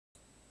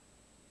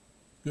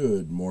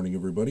Good morning,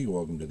 everybody.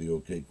 Welcome to the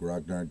OK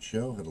Grognard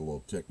Show. Had a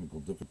little technical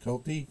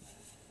difficulty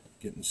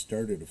getting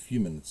started a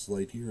few minutes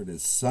late here. It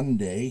is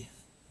Sunday,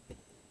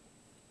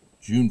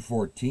 June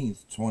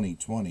 14th,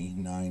 2020,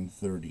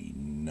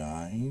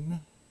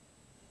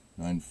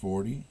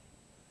 9:40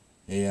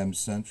 a.m.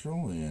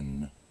 Central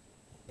in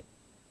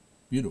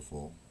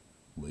beautiful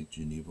Lake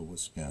Geneva,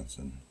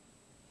 Wisconsin.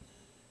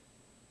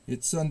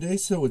 It's Sunday,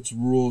 so it's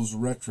Rules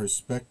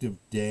Retrospective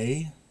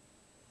Day.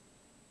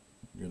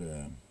 We're going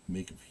to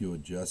make a few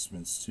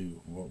adjustments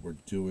to what we're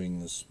doing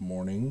this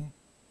morning.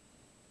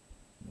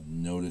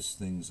 Notice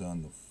things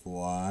on the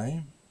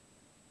fly.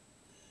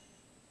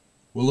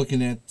 We're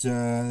looking at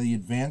the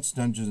Advanced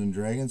Dungeons and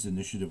Dragons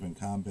Initiative and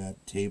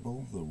Combat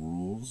Table, the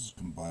rules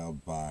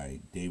compiled by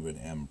David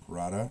M.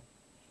 Prata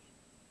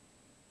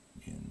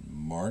in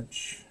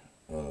March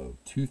of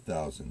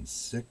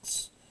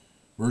 2006,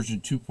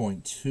 version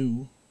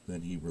 2.2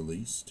 that he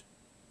released.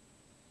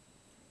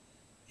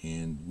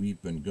 And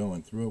we've been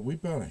going through it. We're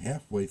about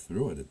halfway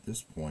through it at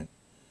this point.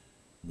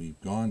 We've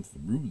gone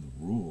through the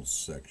rules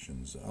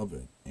sections of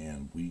it,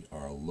 and we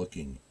are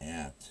looking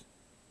at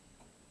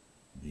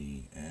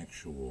the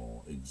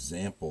actual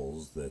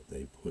examples that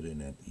they put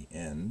in at the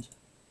end.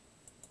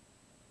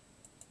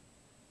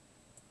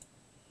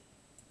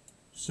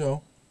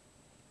 So,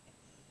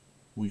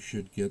 we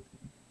should get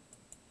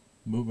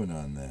moving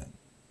on that.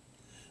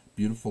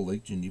 Beautiful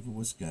Lake Geneva,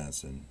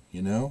 Wisconsin.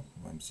 You know,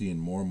 I'm seeing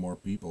more and more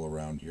people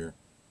around here.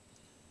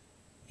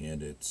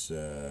 And it's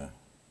good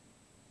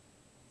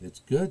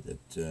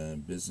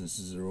that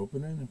businesses are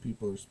opening and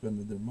people are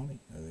spending their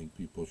money. I think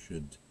people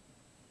should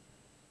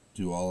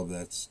do all of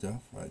that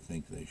stuff. I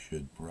think they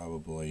should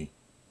probably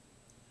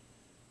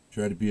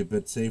try to be a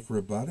bit safer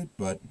about it.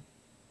 But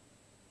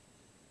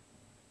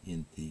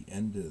at the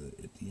end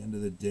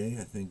of the day,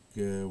 I think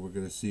we're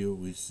going to see what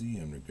we see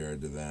in regard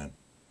to that.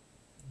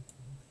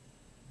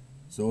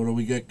 So what do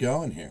we get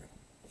going here?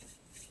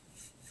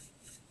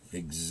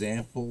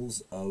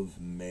 Examples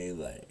of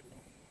melee.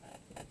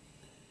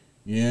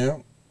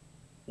 Yeah,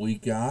 we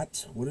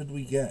got, what did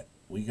we get?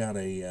 We got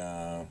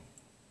a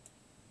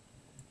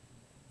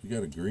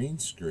green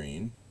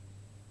screen.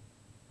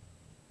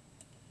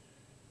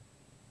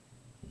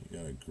 We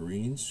got a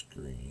green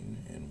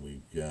screen, and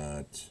we've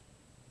got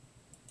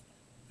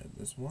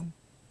this one.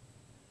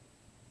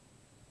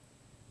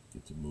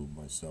 Get to move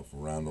myself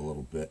around a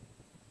little bit.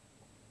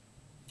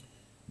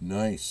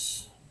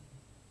 Nice.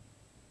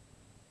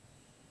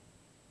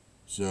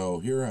 So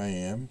here I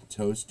am,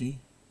 toasty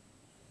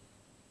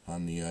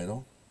on the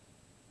idol.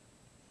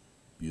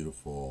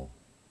 Beautiful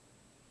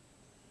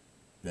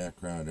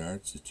background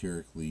art,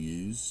 satirically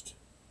used.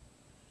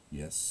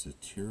 Yes,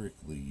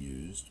 satirically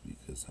used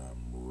because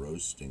I'm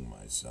roasting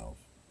myself.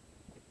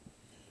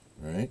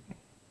 Right?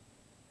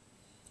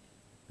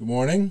 Good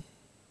morning.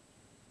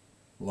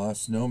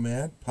 Lost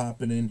Nomad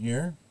popping in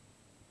here.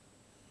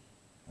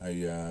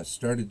 I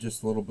started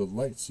just a little bit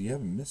late, so you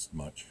haven't missed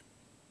much.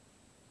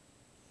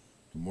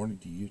 Good morning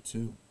to you,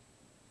 too.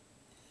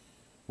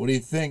 What do you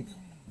think?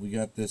 We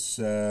got this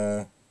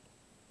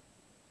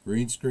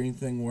green screen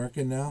thing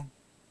working now.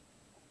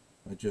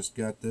 I just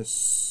got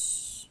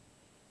this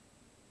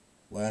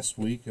last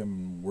week.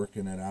 I'm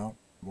working it out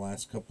the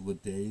last couple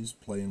of days,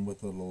 playing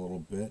with it a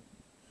little bit,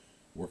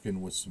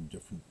 working with some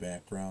different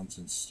backgrounds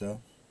and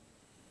stuff.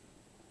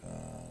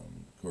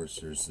 Of course,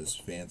 there's this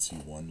fancy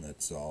one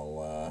that's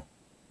all...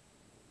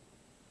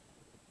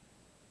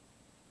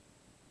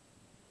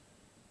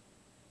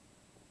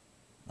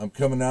 I'm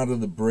coming out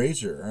of the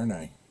brazier, aren't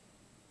I?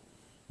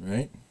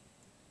 Right?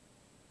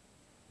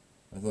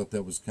 I thought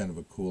that was kind of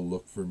a cool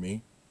look for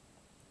me.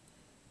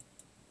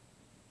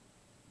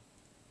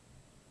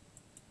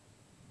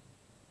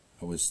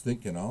 I was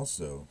thinking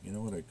also, you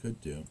know what I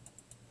could do?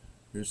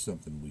 Here's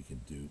something we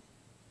could do.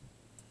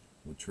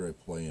 We'll try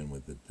playing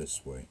with it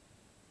this way.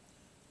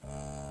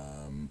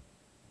 Let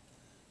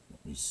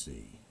me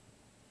see.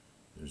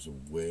 There's a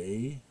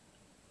way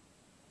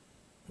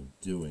of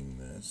doing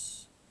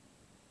this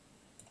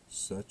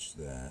such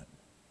that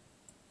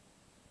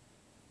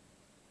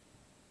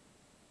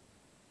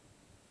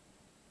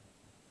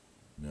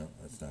no,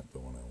 that's not the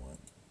one I want.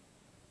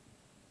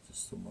 Is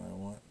this the one I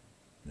want?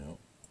 No.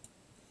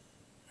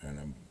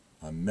 And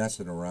I'm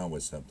messing around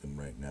with something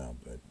right now,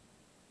 but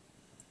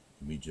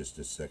give me just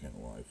a second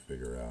while I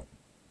figure out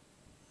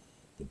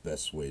the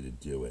best way to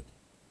do it,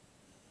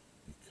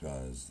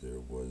 because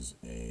there was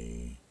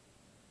a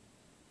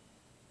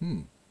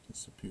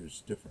this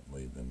appears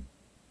differently than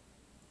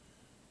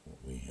what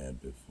we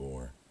had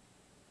before.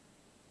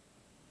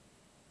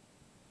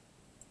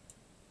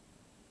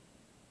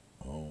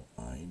 Oh,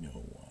 I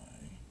know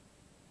why.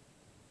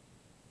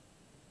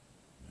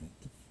 By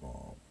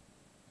default.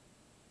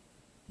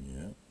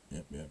 Yep.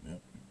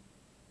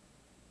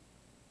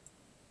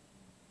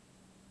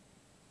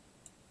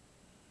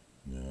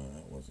 No,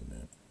 that wasn't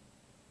it.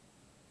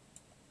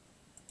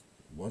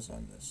 It was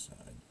on this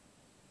side.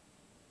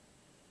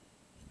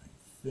 And I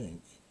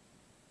think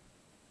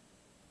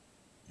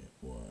it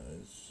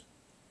was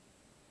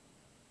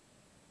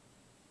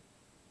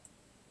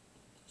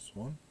this this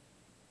one.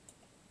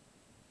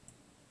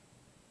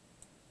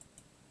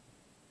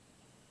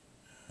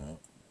 Oh,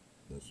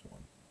 this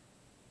one.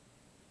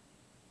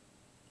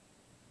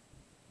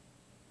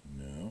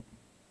 No.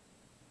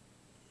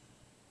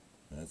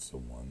 That's the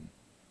one.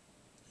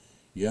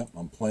 Yep,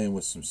 I'm playing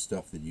with some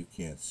stuff that you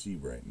can't see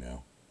right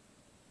now.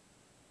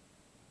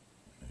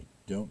 I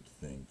don't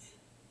think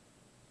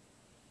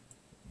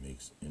it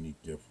makes any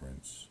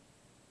difference.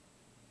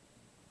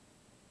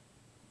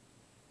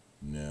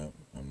 No,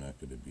 I'm not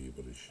going to be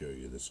able to show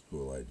you this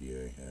cool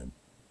idea I had.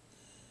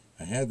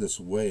 I had this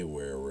way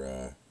where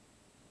I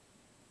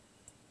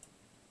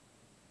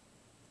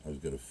was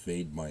going to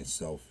fade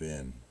myself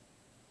in,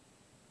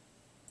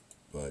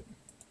 but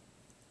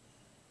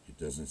it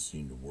doesn't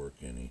seem to work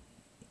any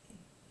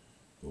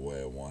the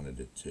way I wanted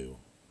it to.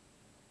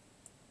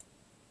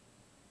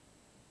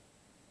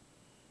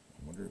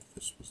 I wonder if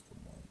this was the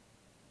one.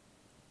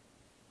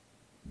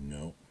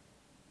 Nope.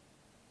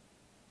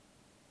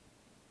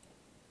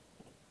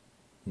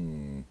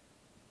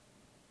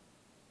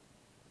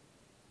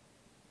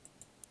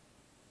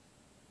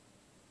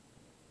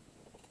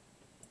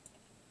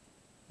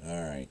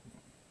 Alright.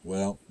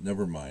 Well,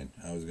 never mind.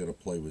 I was going to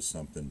play with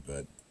something,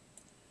 but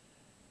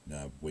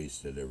now I've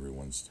wasted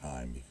everyone's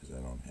time because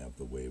I don't have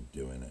the way of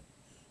doing it.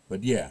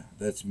 But yeah,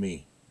 that's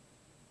me.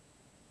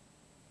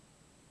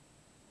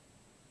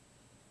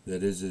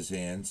 That is his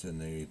hands,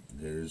 and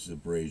there's the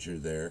brazier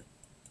there.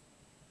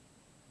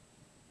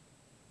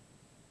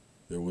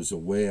 There was a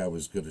way I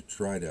was going to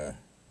try to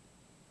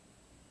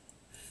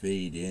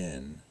fade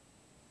in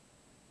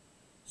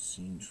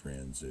scene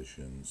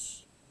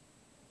transitions.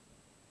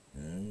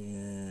 Oh,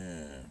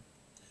 yeah.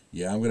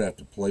 Yeah, I'm going to have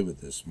to play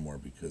with this more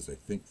because I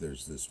think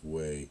there's this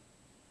way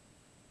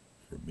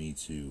for me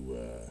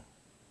to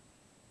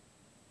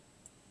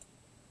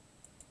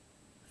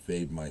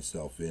fade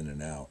myself in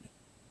and out,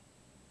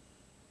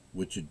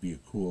 which would be a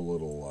cool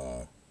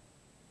little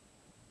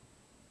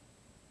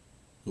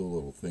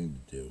thing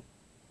to do,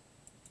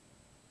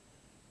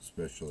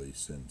 especially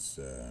since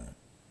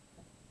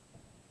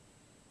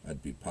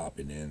I'd be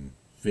popping in,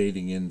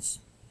 fading in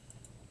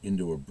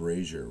into a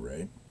brazier,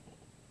 right?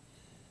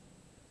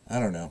 I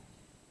don't know.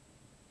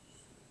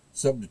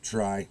 Something to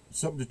try.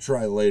 Something to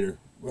try later.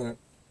 But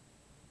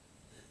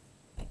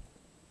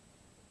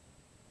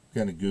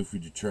kind of goofy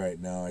to try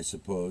it now, I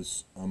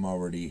suppose. I'm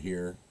already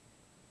here.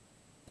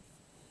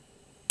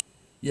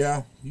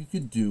 Yeah, you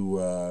could do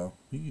a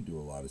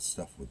lot of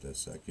stuff with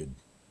this. I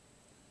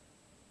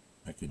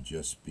could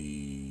just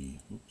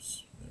be,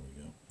 oops, there we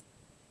go.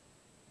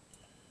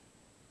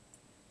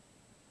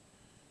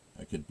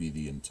 I could be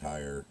the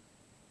entire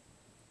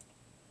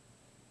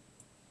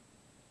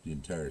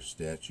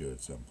statue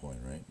at some point,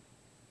 right?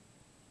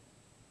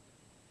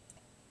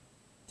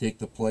 Take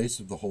the place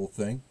of the whole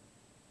thing.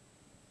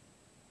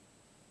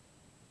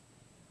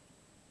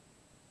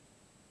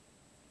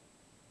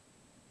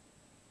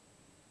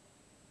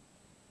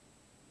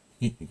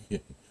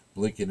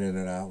 Blinking in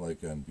and out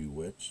like on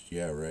Bewitched.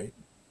 Yeah, right?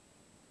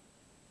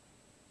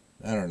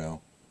 I don't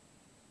know.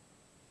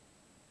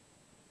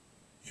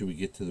 Should we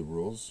get to the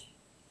rules?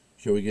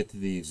 Shall we get to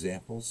the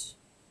examples?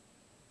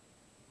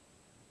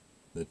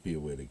 That'd be a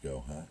way to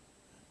go, huh?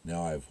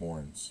 Now I have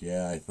horns.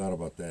 Yeah, I thought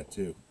about that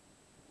too.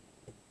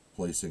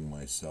 Placing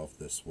myself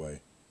this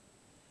way.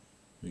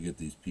 We get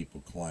these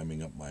people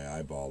climbing up my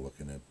eyeball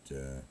looking at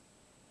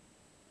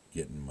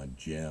getting my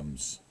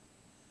gems.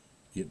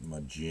 Getting my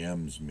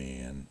gems,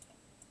 man.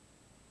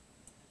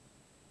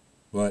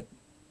 But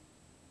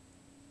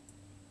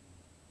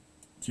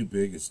too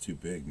big is too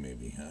big,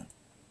 maybe, huh?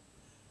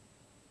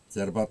 Is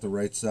that about the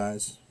right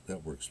size?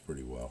 That works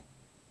pretty well.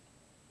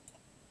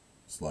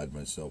 Slide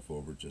myself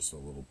over just a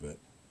little bit.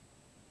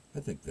 I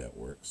think that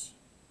works.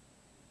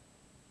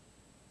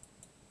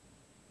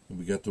 And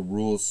we got the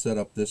rules set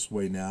up this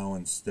way now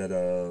instead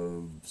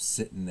of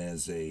sitting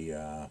as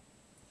a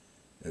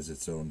as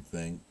its own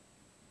thing.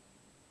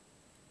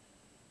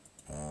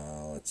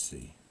 Let's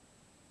see.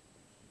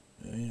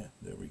 Oh yeah,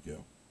 there we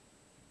go.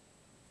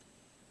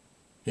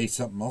 Hey,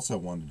 something else I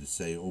wanted to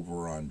say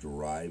over on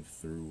Drive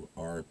Through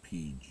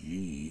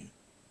RPG.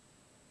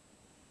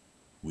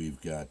 We've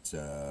got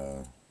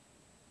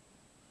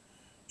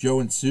Joe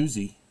and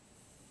Susie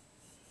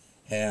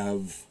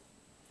have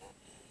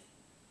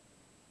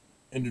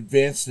an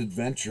Advanced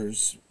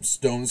Adventures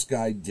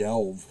Stonesky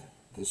Delve.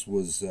 This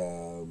was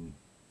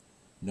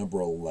number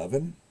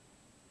 11.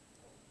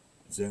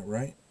 Is that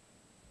right?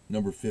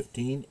 Number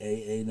 15,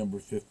 AA number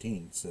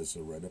 15, it says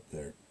so right up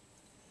there.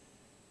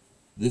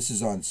 This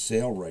is on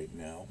sale right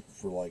now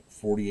for like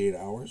 48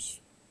 hours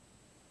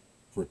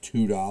for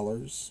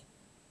 $2.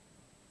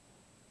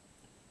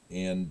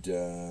 And,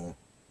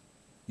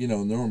 you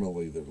know,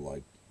 normally they're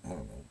like, I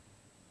don't know.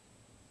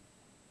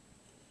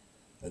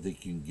 I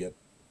think you can get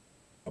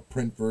a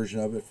print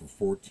version of it for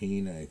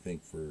 14, and I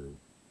think for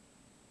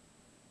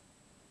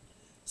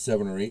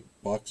 $7 or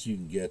 $8 you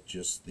can get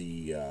just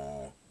the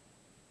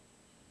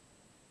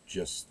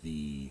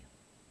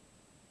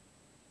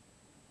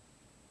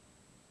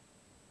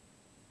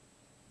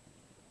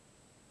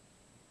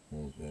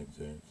what back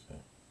there.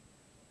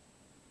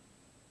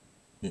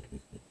 So.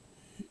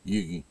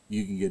 You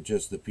can get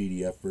just the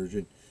PDF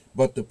version,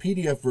 but the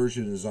PDF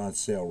version is on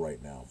sale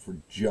right now for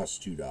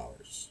just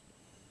 $2.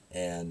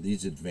 And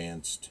these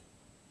advanced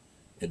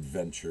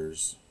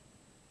adventures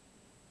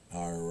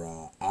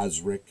are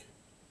Osric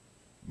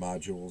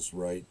modules,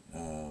 right?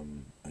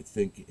 I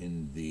think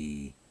in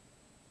the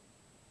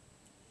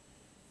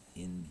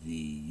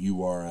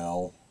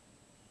URL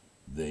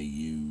they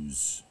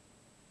use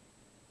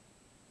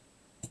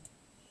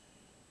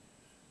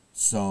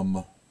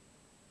some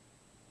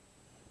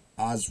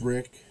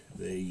Osric.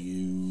 They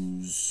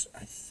use,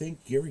 I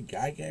think, Gary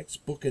Gygax's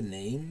Book of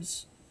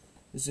Names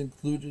is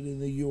included in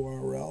the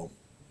URL.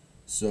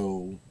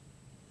 So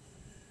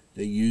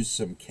they use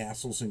some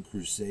Castles and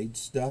Crusade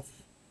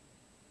stuff.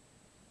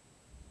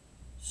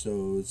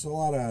 So it's a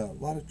lot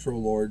of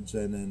Troll Lords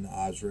and then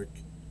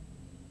Osric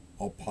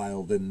all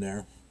piled in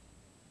there.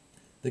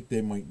 I think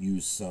they might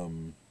use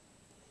some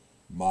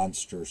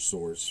monster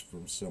source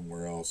from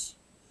somewhere else.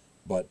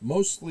 But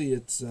mostly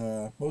it's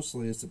about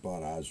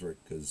Osric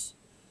because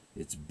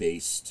it's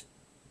based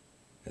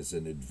as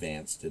an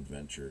advanced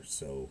adventure,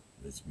 so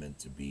it's meant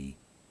to be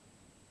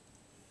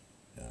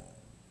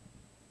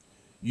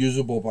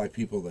usable by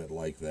people that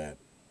like that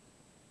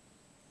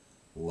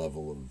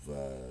level of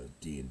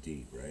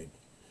D&D, right?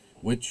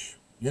 Which,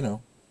 you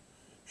know,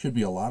 should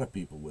be a lot of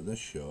people with this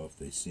show if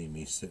they see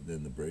me sitting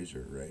in the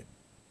brazier, right?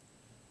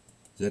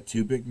 Is that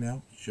too big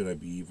now? Should I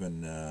be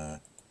even...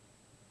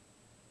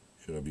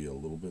 should I be a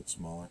little bit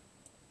smaller?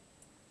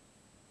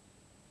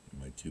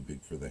 Am I too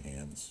big for the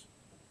hands?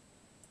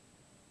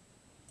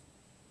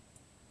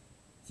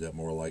 Is that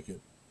more like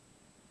it?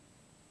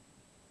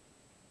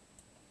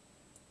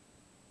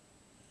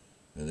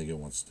 I think it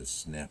wants to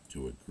snap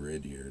to a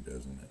grid here,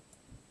 doesn't it?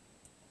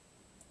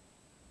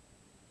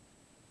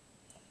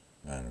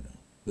 I don't know.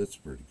 That's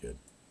pretty good.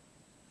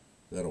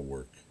 That'll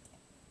work.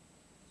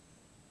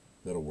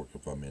 That'll work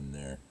if I'm in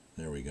there.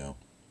 There we go.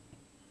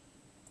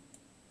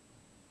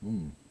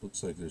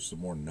 Looks like there's some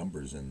more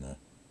numbers in the...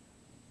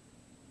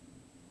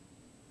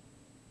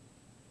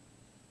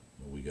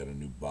 We got a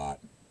new bot.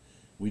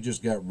 We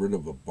just got rid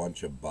of a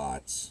bunch of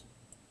bots.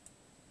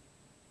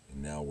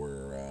 And now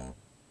we're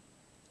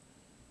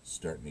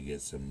starting to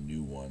get some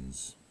new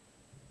ones.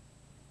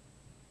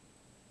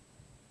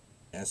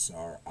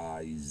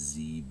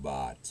 SRIZ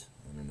bot.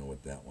 I don't know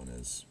what that one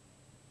is.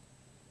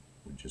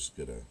 We're just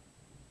going to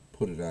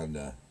put it on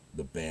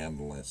the ban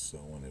list so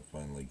when it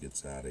finally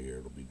gets out of here,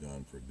 it'll be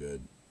gone for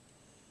good.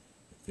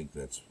 I think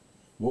that's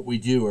what we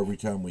do every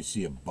time we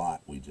see a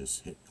bot. We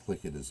just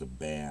click it as a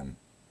ban,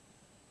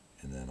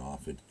 and then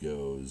off it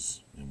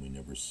goes, and we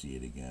never see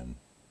it again.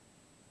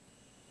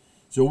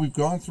 So we've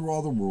gone through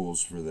all the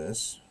rules for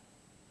this,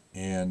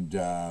 and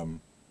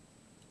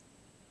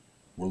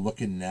we're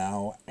looking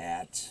now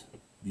at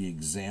the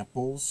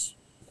examples,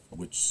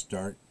 which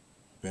start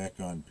back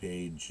on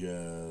page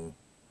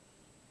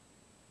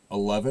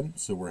 11.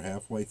 So we're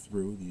halfway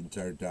through the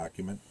entire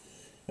document.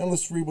 And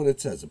let's read what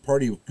it says. A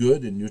party of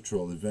good and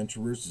neutral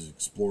adventurers is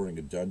exploring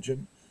a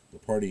dungeon. The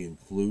party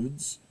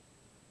includes,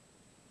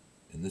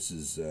 and this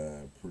is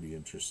pretty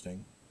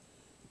interesting,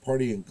 the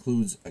party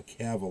includes a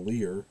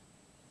cavalier,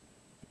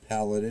 a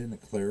paladin, a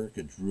cleric,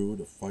 a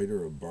druid, a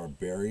fighter, a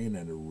barbarian,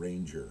 and a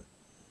ranger,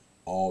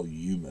 all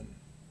human.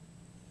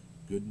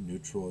 Good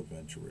neutral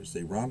adventurers.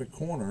 They round a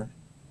corner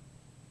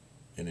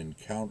and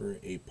encounter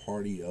a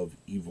party of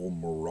evil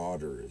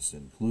marauders,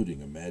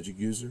 including a magic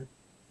user,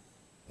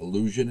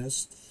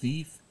 illusionist,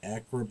 thief,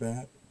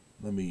 acrobat.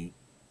 Let me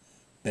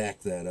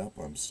back that up.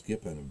 I'm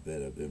skipping a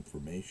bit of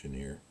information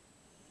here.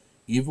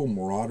 Evil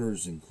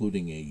marauders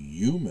including a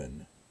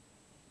human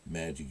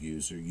magic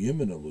user,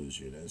 human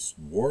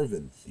illusionist,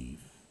 dwarven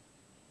thief.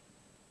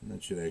 And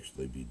that should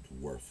actually be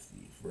dwarf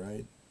thief,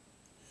 right?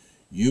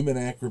 Human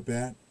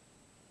acrobat,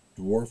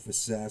 dwarf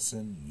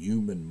assassin,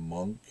 human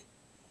monk,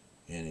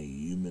 and a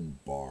human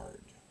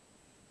bard.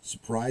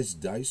 Surprise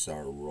dice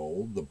are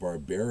rolled. The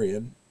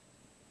barbarian,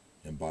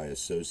 and by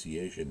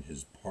association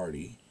his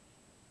party,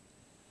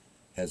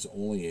 has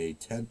only a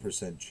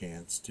 10%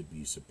 chance to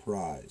be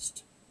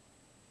surprised.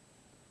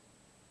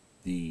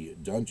 The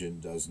dungeon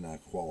does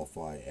not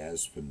qualify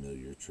as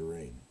familiar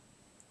terrain.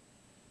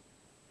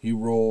 He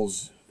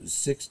rolls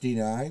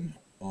 69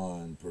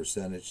 on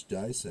percentage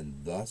dice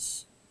and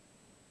thus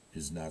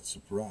is not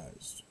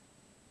surprised.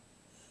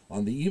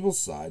 On the evil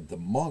side, the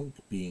monk,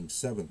 being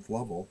 7th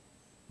level,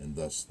 and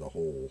thus the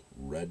whole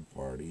red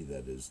party,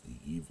 that is the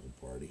evil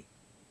party,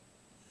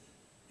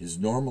 is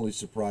normally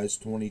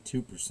surprised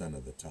 22%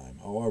 of the time.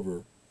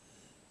 However,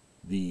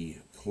 the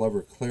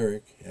clever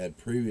cleric had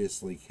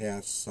previously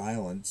cast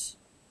silence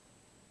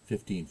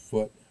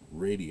 15-foot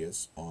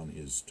radius on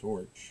his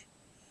torch.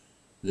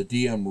 The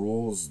DM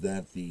rules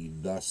that the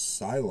thus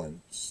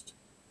silenced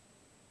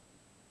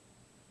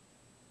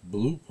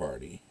blue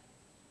party,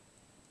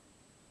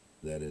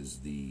 that is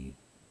the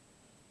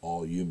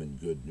all-human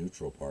good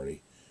neutral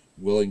party,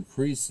 will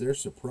increase their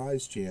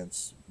surprise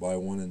chance by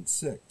 1 in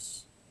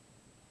 6,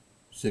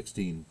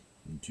 16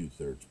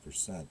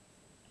 2/3%.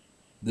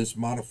 This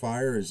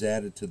modifier is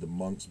added to the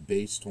monk's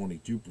base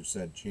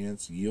 22%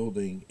 chance,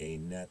 yielding a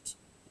net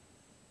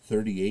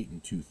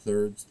 38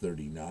 2/3,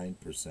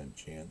 39%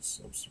 chance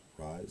of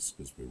surprise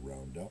because we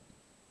round up.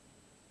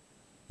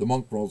 The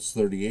monk rolls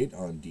 38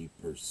 on the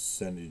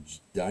percentage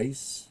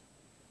dice.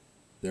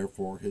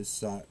 Therefore, his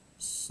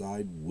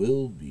side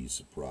will be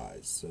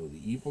surprised. So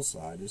the evil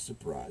side is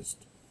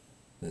surprised.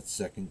 That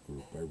second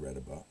group I read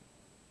about.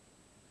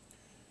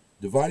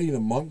 Dividing the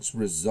monk's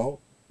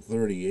result,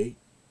 38,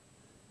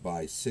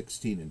 by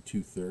 16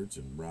 2/3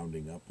 and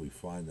rounding up, we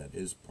find that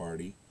his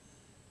party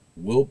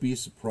will be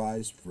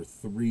surprised for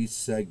 3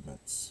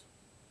 segments.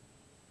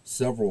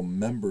 Several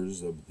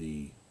members of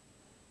the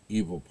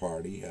evil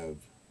party have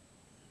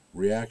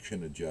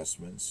reaction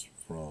adjustments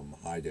from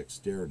high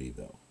dexterity,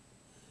 though,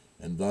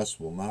 and thus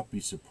will not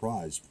be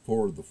surprised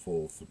for the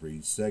full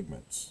 3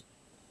 segments.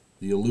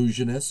 The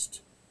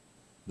illusionist,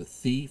 the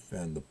thief,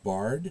 and the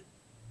bard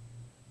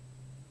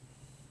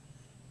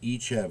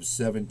each have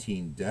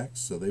 17 decks,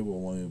 so they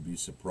will only be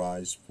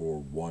surprised for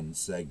 1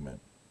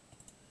 segment.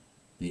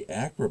 The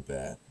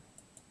acrobat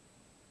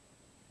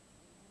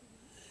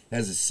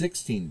has a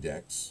 16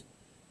 decks,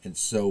 and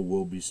so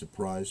will be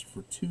surprised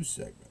for 2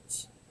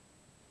 segments.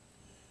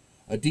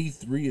 A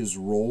D3 is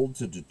rolled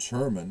to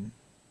determine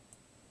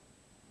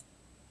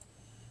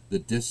the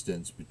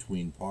distance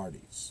between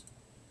parties.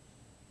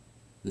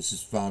 This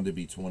is found to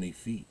be 20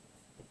 feet.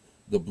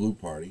 The blue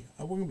party,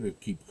 I'm going to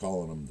keep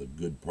calling them the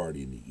good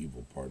party and the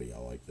evil party. I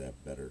like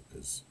that better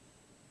because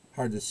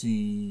hard to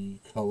see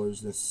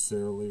colors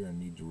necessarily, or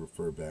need to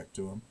refer back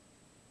to them.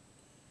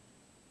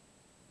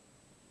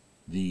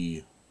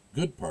 The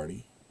good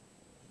party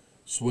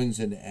swings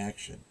into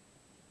action.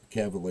 The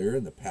Cavalier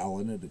and the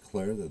Paladin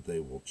declare that they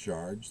will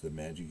charge the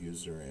magic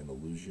user and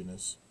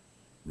illusionist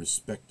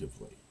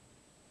respectively.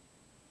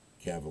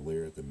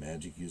 Cavalier at the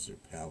magic user,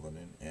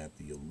 Paladin at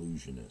the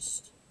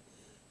illusionist.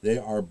 They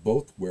are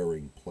both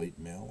wearing plate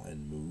mail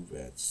and move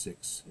at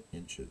 6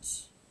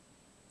 inches.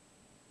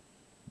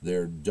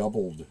 Their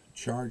doubled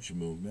charge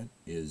movement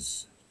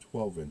is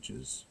 12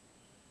 inches,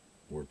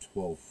 or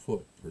 12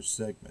 foot per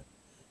segment.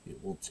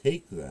 It will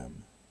take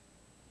them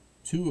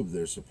 2 of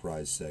their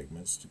surprise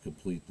segments to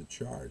complete the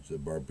charge. The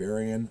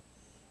Barbarian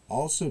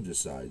also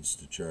decides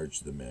to charge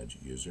the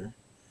magic user.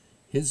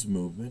 His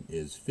movement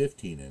is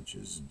 15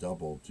 inches,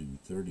 doubled to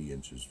 30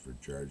 inches for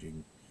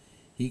charging.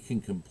 He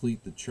can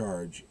complete the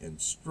charge and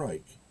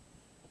strike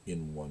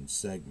in 1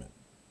 segment.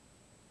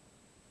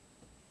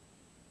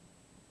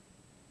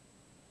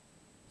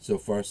 So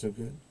far, so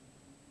good?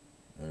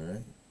 All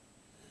right.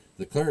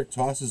 The cleric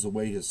tosses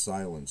away his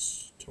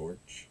silence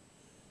torch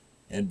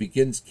and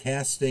begins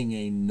casting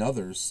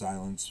another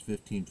silence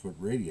 15-foot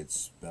radius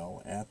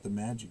spell at the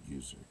magic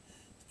user.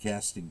 The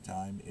casting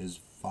time is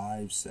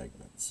 5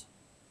 segments,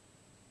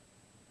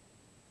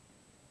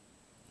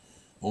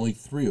 only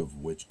 3 of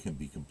which can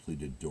be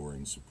completed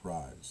during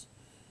surprise.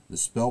 The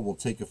spell will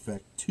take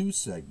effect 2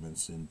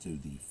 segments into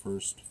the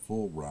first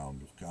full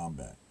round of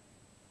combat.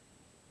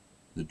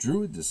 The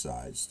druid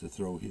decides to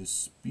throw his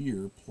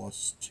spear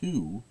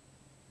 +2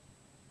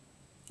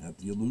 at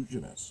the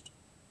illusionist.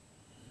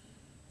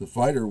 The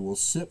fighter will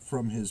sip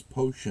from his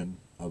potion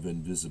of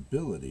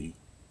invisibility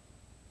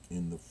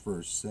in the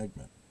first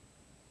segment.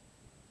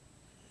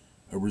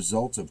 A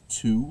result of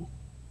 2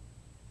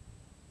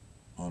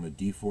 on a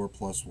D4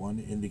 +1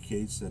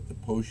 indicates that the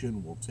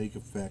potion will take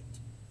effect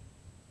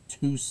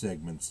 2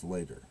 segments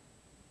later.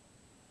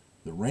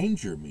 The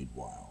ranger,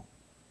 meanwhile,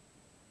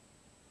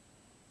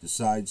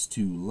 decides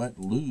to let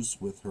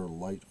loose with her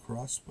light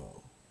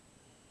crossbow.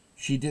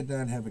 She did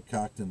not have it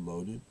cocked and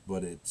loaded,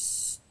 but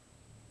is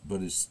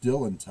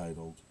still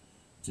entitled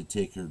to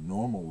take her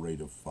normal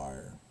rate of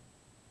fire,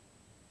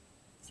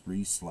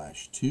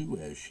 3/2,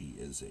 as she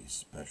is a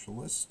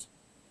specialist,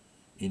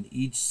 in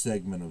each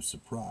segment of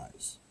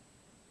surprise.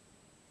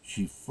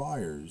 She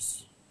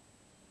fires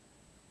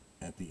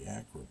at the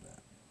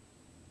acrobat.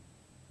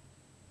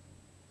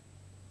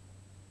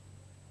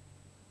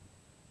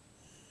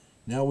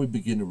 Now we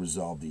begin to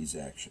resolve these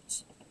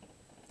actions.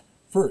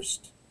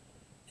 First,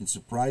 in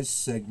surprise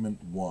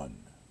segment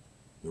 1,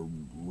 the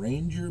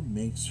ranger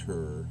makes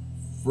her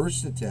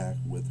first attack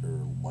with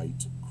her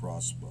light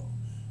crossbow.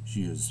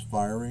 She is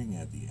firing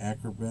at the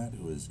acrobat,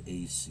 who is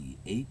AC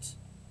 8,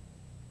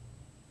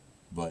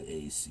 but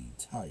AC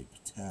type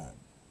 10.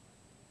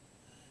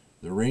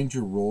 The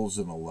ranger rolls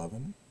an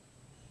 11.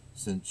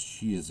 Since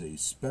she is a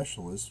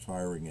specialist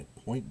firing at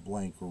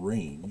point-blank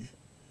range,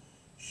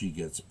 she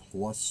gets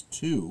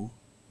 +2.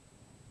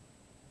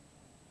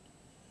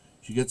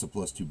 She gets a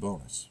 +2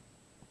 bonus.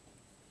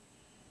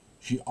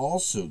 She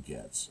also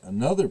gets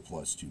another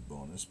 +2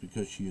 bonus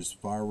because she is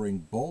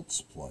firing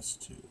bolts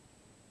 +2.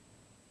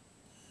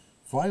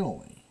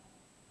 Finally,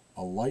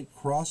 a light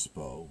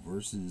crossbow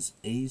versus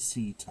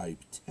AC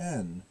type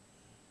 10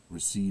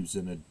 receives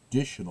an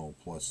additional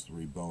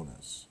 +3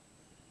 bonus.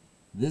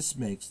 This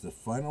makes the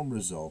final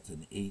result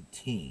an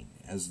 18,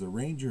 as the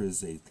ranger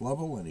is 8th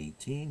level and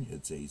 18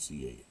 hits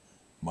AC 8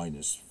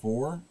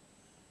 -4,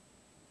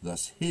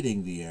 thus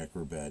hitting the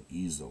acrobat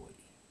easily.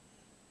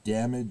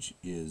 Damage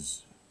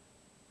is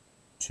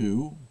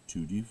 2,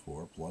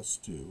 2d4 plus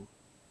 2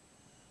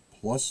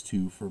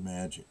 for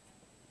magic.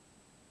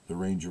 The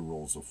ranger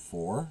rolls a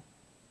 4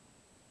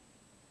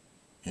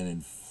 and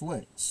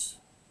inflicts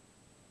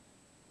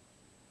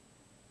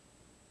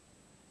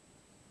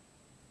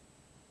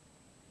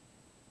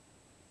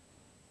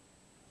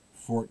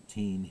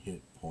 14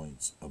 hit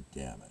points of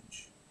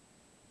damage.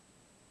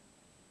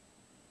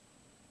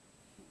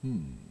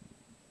 Am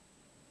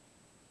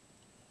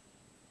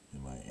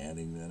I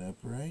adding that up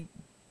right?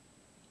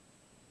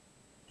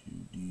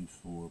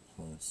 2d4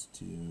 plus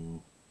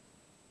 2.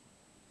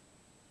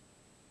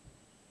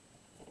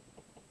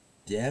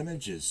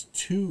 Damage is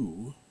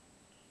 2,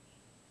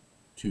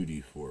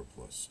 2d4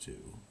 plus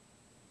 2,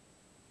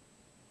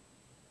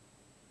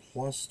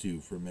 plus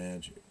 2 for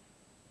magic,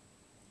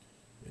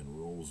 and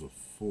rolls a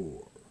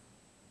 4.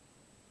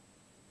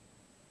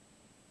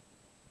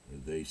 Are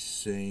they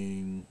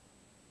saying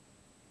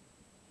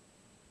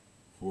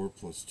 4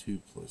 plus 2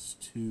 plus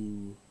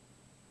 2?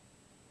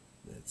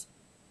 That's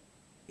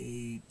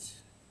 8.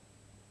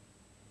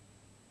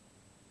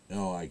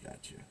 Oh, I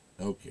got you.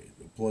 Okay,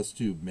 the plus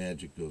 2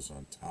 magic goes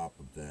on top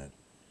of that.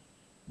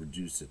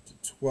 Reduce it to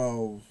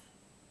 12.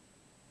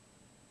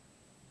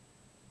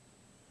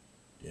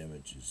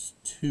 Damage is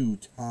 2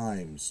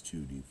 times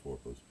 2d4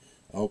 plus.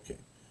 Okay,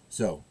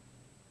 so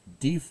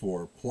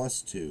d4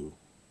 plus 2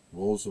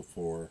 rolls a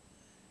 4,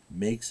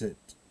 makes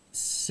it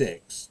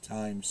 6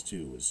 times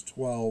 2 is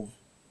 12,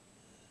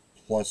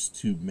 plus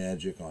 2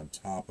 magic on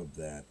top of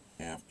that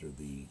after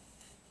the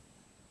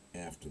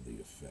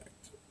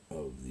effect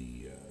of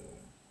the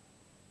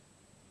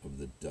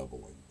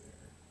doubling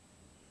there.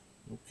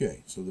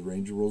 Okay, so the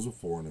ranger rolls a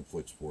 4 and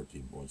inflicts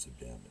 14 points of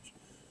damage.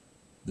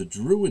 The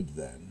druid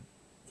then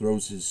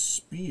throws his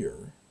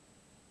spear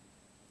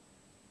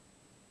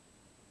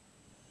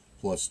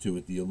plus 2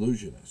 at the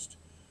illusionist,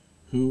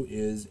 who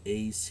is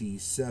AC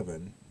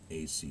 7,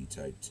 AC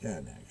type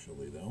 10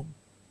 actually though.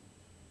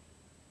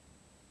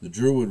 The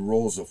druid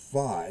rolls a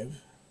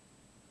 5.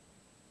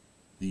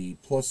 The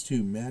plus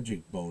 2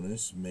 magic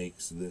bonus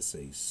makes this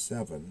a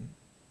 7,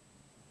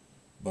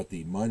 but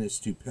the minus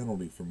 2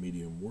 penalty for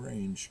medium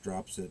range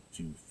drops it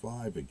to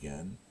 5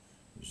 again.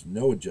 There's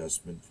no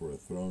adjustment for a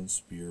thrown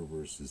spear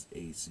versus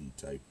AC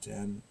type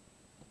 10.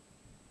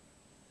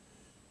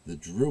 The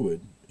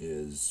druid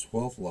is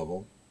 12th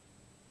level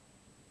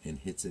and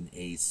hits an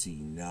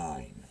AC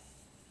 9.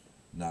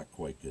 Not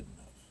quite good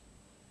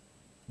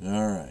enough.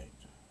 All right.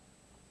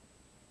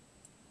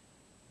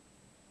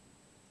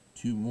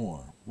 2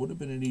 more. Would have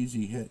been an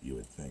easy hit, you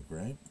would think,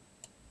 right?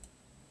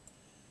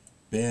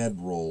 Bad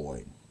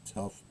rolling.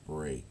 Tough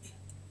break.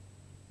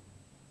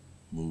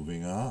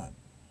 Moving on.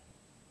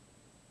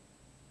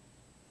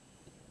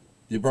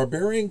 The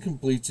barbarian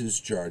completes his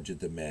charge at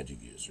the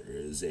magic user.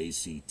 His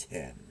AC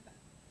 10.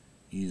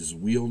 He's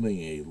wielding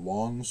a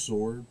long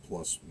sword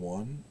plus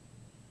 1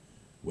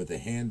 with a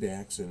hand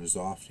axe in his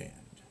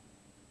offhand.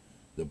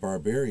 The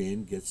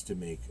barbarian gets to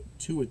make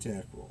 2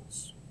 attack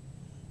rolls,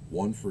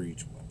 1 for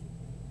each weapon.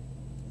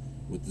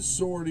 With the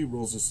sword, he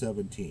rolls a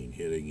 17,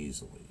 hitting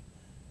easily.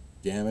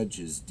 Damage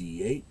is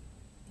d8,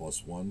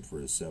 plus 1 for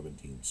his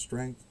 17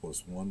 strength,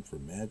 plus 1 for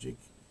magic.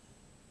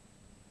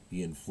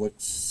 He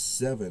inflicts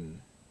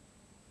 7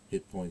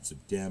 hit points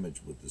of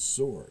damage with the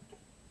sword.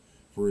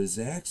 For his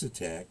axe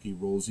attack, he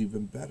rolls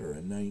even better,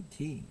 a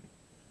 19.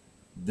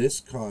 This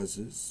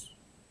causes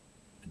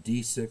a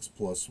d6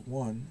 plus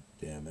 1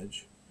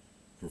 damage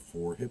for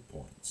 4 hit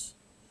points.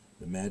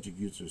 The magic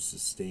user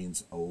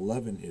sustains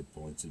 11 hit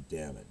points of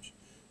damage.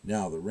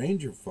 Now the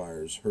ranger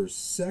fires her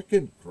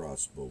second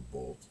crossbow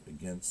bolt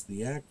against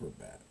the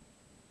acrobat.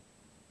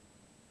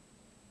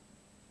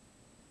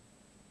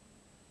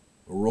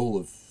 A roll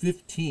of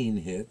 15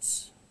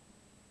 hits,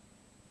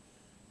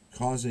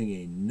 causing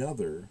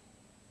another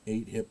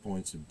 8 hit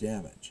points of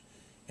damage.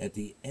 At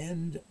the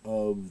end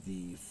of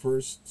the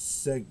first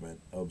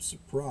segment of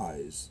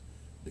surprise,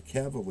 the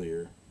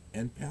cavalier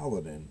and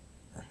paladin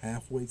are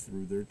halfway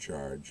through their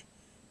charge,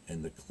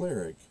 and the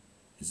cleric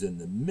is in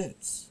the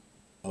midst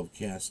of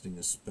casting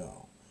a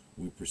spell.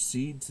 We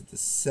proceed to the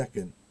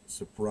second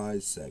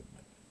surprise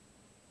segment.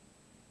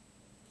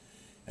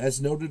 As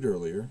noted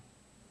earlier,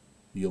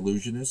 the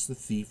illusionist, the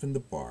thief, and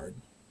the bard,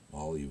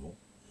 all evil,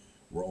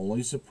 were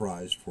only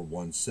surprised for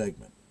one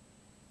segment,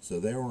 so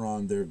they were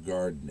on their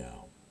guard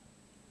now.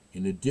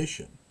 In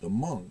addition, the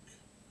monk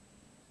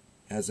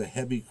has a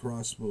heavy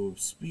crossbow of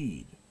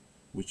speed,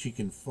 which he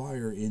can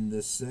fire in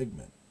this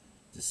segment,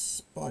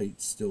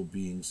 despite still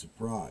being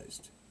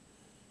surprised.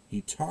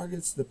 He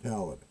targets the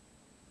paladin.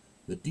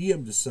 The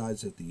DM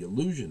decides that the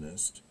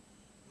illusionist,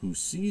 who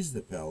sees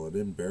the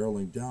paladin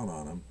barreling down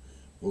on him,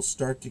 will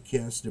start to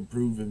cast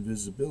Improve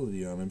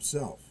Invisibility on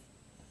himself.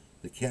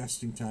 The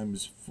casting time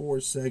is 4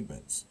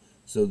 segments,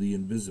 so the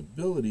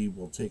invisibility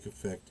will take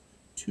effect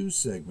 2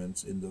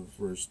 segments into the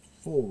first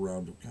full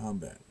round of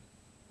combat.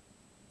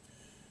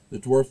 The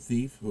dwarf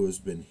thief, who has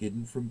been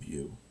hidden from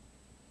view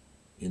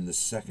in the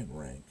second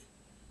rank,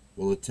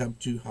 will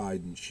attempt to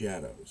hide in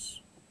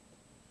shadows.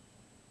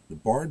 The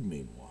bard,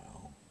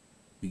 meanwhile,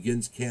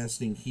 begins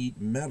casting heat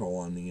metal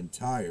on the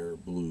entire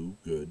blue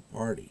good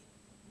party.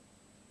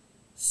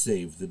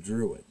 Save the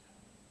Druid.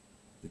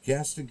 The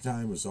casting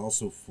time was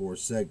also 4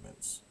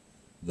 segments.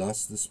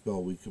 Thus, the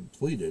spell we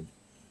completed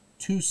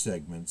 2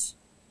 segments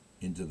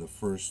into the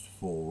first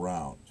full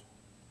round.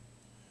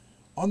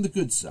 On the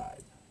good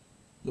side,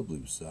 the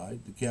blue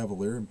side, the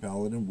Cavalier and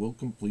Paladin will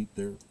complete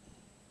their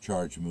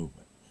charge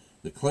movement.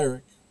 The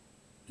Cleric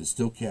is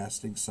still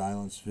casting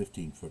Silence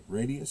 15-foot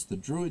radius. The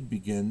Druid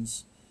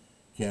begins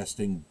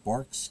casting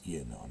Bark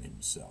Skin on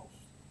himself.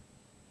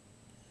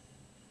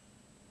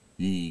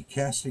 The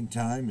casting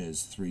time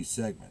is 3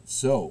 segments,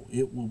 so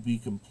it will be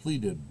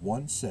completed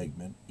 1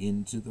 segment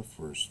into the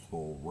first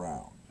full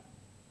round.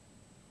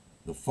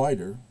 The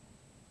Fighter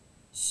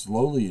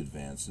slowly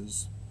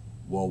advances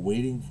while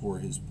waiting for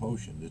his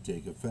potion to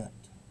take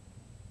effect.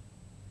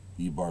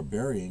 The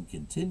Barbarian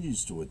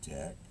continues to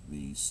attack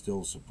the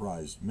still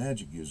surprised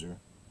magic user,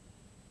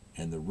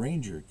 and the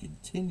Ranger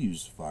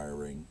continues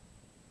firing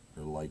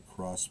her light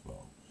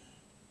crossbow.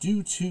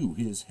 Due to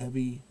his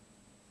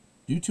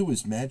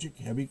magic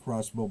heavy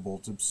crossbow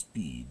bolts of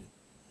speed,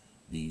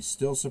 the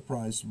still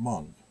surprised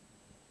monk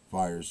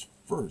fires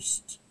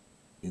first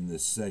in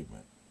this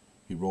segment.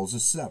 He rolls a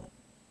 7.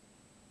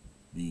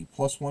 The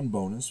 +1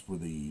 bonus for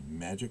the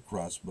magic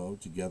crossbow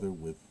together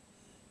with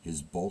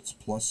his bolts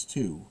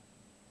 +2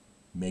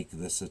 make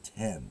this a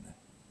 10.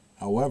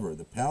 However,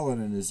 the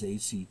Paladin is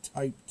AC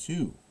type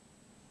 2,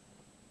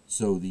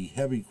 so the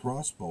heavy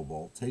crossbow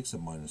bolt takes a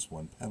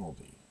 -1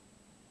 penalty.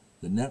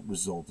 The net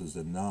result is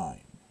a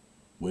 9,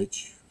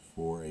 which,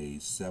 for a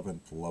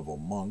 7th level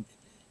monk,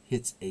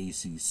 hits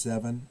AC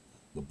 7.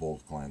 The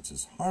bolt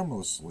glances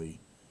harmlessly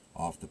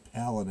off the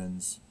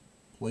Paladin's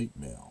plate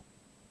mail.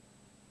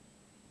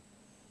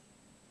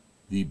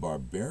 The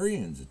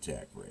Barbarian's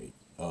attack rate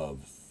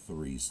of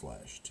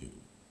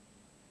 3/2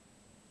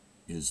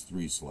 is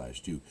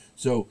 3/2.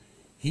 So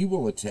he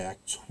will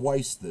attack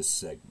twice this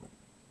segment.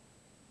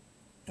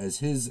 As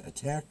his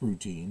attack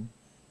routine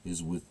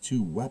is with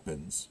 2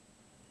 weapons,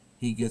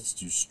 he gets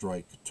to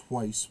strike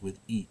twice with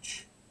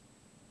each.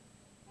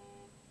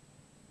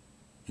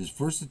 His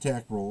first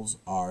attack rolls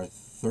are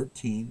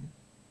 13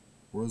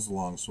 for his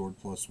longsword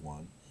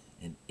 +1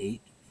 and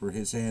 8 for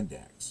his hand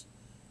axe.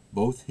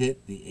 Both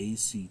hit the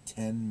AC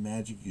 10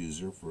 magic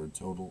user for a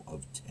total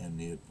of 10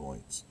 hit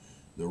points.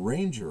 The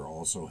Ranger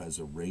also has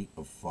a rate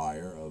of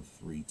fire of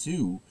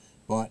 3/2,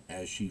 but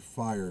as she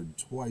fired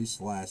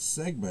twice last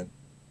segment,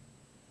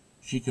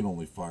 she can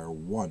only fire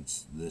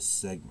once this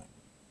segment.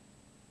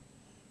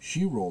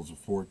 She rolls a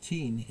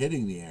 14,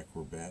 hitting the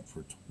Acrobat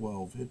for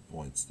 12 hit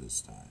points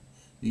this time.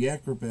 The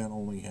Acrobat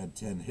only had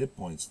 10 hit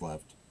points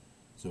left,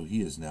 so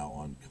he is now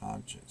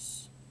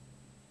unconscious.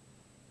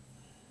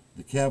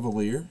 The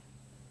Cavalier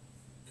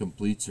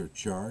completes her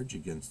charge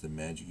against the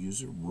magic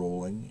user,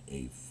 rolling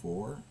a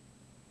 4.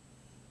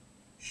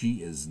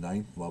 She is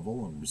 9th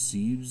level and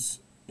receives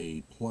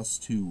a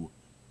 +2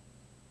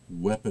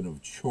 weapon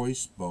of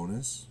choice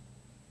bonus,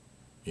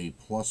 a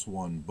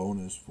 +1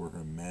 bonus for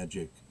her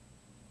magic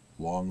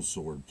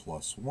longsword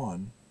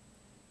 +1,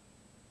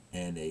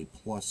 and a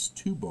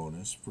 +2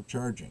 bonus for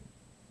charging.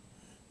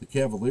 The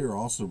Cavalier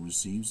also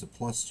receives a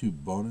 +2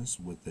 bonus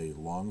with a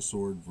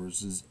longsword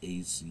versus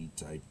AC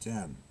type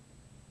 10.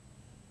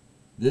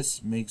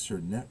 This makes her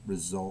net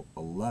result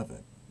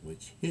 11,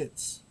 which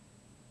hits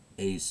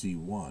AC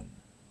 1,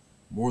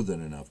 more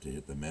than enough to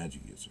hit the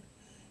magic user.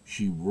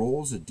 She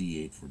rolls a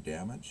d8 for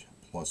damage,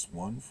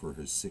 +1 for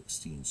her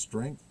 16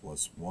 strength,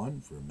 +1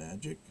 for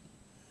magic.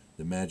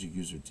 The magic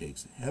user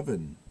takes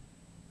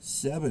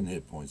 7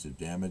 hit points of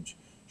damage.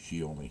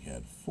 She only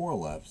had 4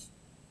 left,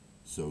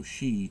 so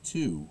she,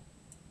 too,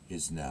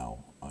 is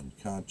now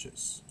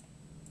unconscious.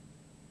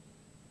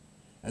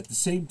 At the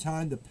same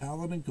time, the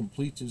Paladin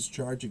completes his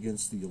charge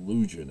against the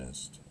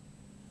Illusionist.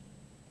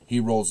 He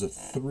rolls a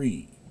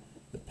 3.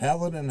 The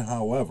Paladin,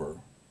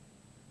 however,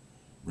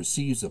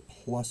 receives a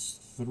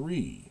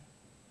 +3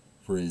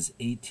 for his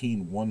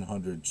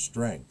 18,100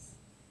 strength,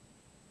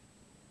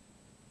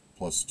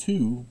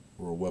 +2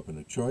 for a weapon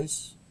of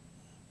choice,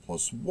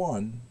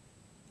 +1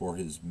 for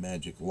his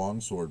magic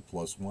longsword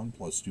 +1,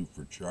 +2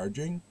 for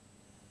charging,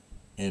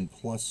 and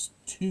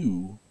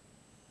 +2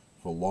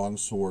 for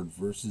longsword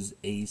versus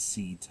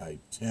AC type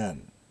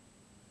 10.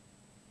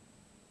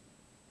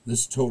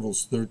 This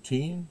totals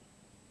 13,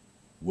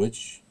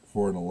 which,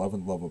 for an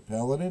 11th level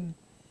Paladin,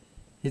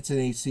 hits an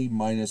AC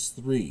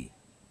 -3.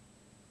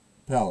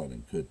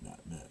 Paladin could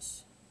not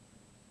miss.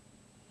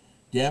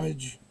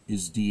 Damage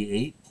is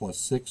D8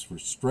 +6 for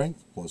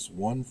strength,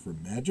 +1 for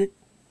magic.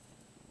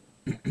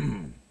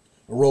 A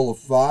roll of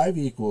 5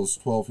 equals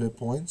 12 hit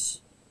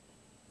points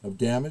of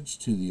damage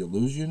to the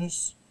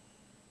Illusionist,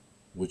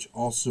 which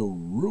also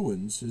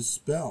ruins his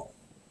spell.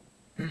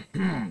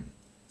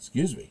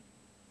 Excuse me.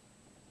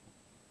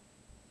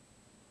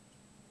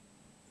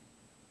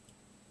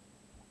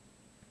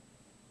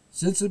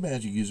 Since the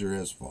magic user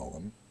has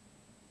fallen,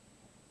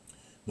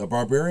 the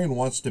Barbarian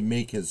wants to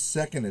make his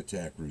second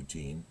attack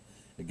routine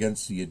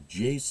against the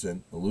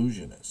adjacent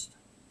Illusionist.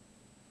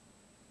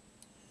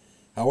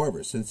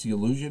 However, since the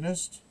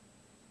illusionist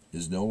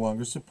is no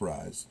longer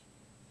surprised,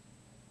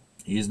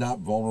 he is not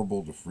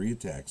vulnerable to free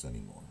attacks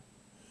anymore.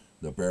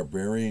 The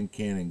barbarian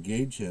can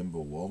engage him,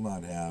 but will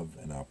not have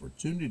an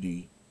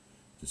opportunity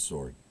to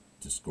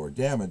score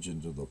damage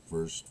into the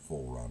first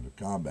full round of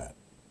combat.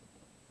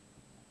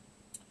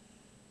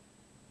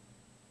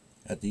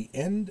 At the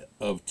end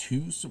of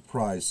 2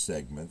 surprise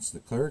segments, the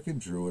cleric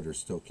and druid are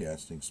still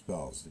casting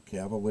spells. The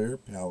cavalier,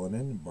 paladin,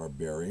 and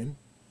barbarian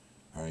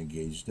are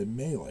engaged in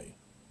melee.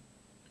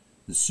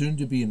 The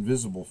soon-to-be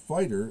invisible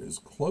fighter is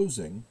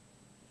closing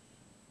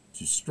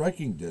to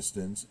striking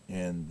distance,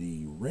 and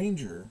the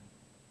ranger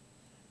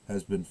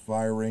has been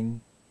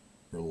firing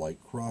her light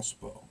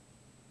crossbow.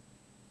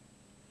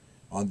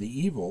 On the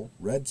evil,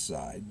 red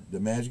side, the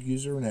magic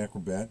user and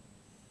acrobat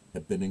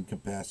have been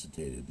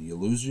incapacitated. The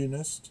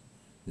illusionist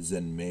is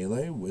in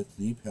melee with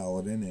the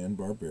paladin and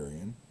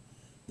barbarian.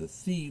 The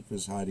thief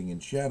is hiding in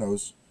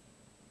shadows,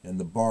 and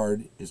the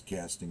bard is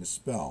casting a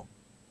spell.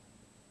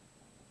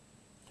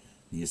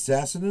 The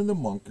assassin and the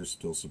monk are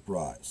still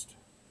surprised.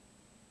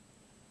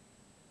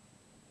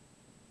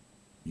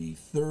 The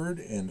third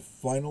and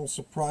final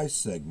surprise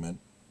segment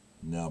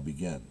now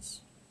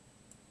begins.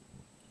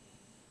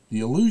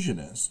 The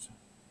illusionist,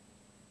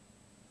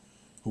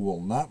 who will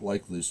not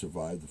likely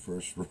survive the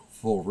first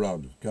full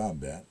round of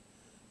combat,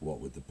 what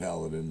with the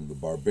paladin and the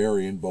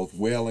barbarian both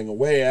wailing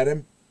away at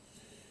him,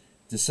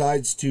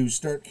 decides to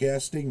start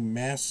casting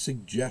Mass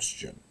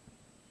Suggestion.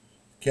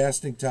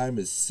 Casting time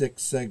is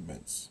 6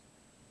 segments,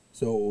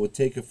 so it will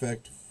take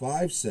effect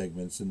 5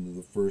 segments into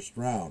the first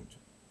round.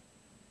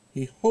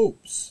 He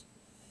hopes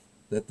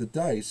that the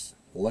dice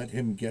let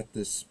him get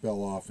this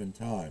spell off in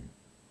time.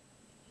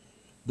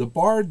 The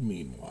bard,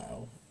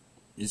 meanwhile,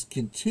 is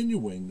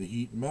continuing the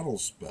heat metal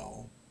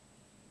spell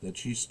that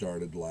she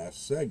started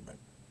last segment.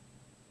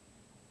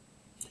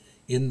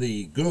 In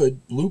the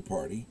good blue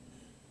party,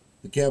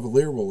 the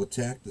cavalier will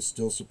attack the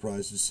still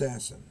surprised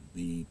assassin.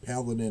 The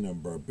paladin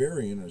and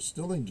barbarian are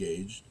still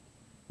engaged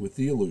with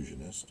the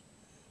illusionist,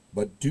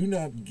 but do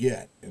not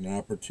get an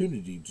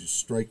opportunity to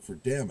strike for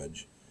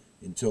damage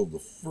until the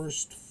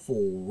first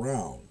full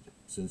round,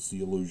 since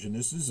the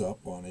illusionist is up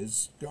on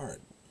his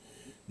guard.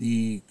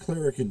 The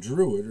cleric and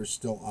druid are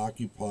still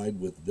occupied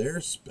with their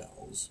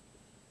spells.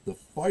 The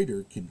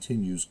fighter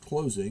continues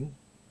closing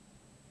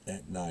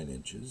at 9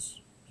 inches.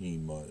 He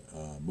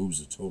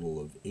moves a total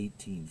of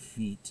 18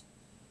 feet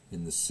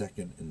in the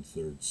second and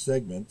third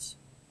segments,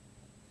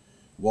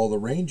 while the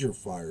ranger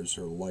fires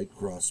her light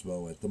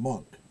crossbow at the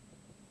monk.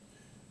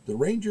 The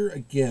ranger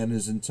again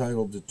is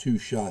entitled to 2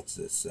 shots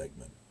this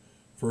segment.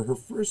 For her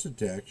first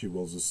attack, she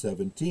rolls a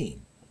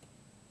 17.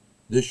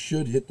 This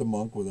should hit the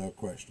monk without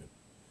question.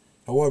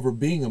 However,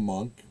 being a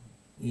monk,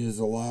 he is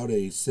allowed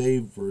a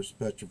save versus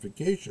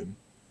petrification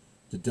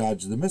to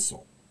dodge the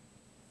missile.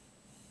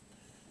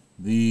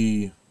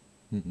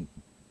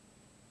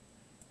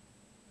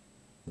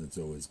 That's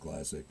always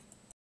classic.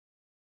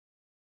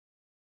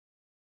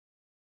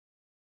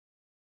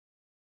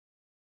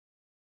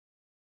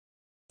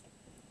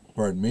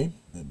 Pardon me,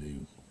 had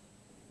to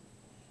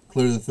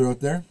clear the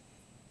throat there.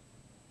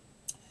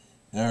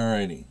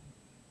 Alrighty.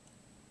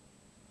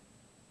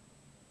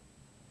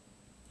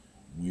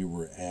 We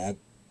were at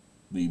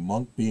the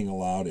monk being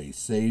allowed a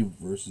save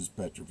versus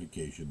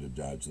petrification to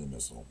dodge the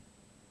missile.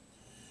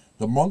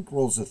 The monk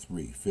rolls a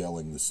 3,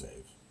 failing the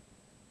save.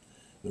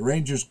 The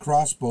ranger's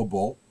crossbow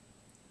bolt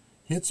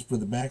hits for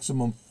the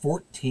maximum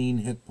 14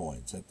 hit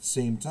points. At the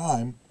same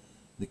time,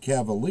 the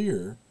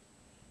cavalier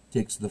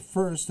takes the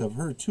first of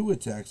her 2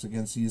 attacks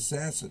against the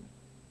assassin.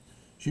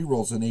 She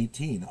rolls an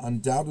 18,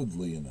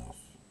 undoubtedly enough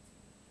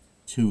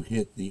to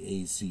hit the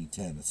AC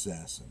 10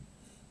 assassin.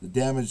 The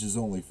damage is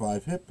only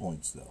 5 hit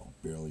points, though,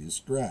 barely a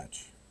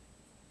scratch.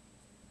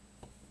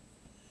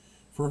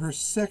 For her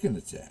second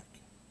attack,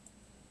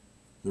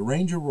 the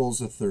ranger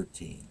rolls a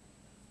 13.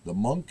 The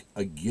monk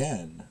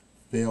again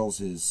fails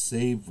his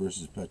save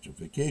versus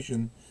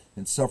petrification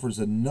and suffers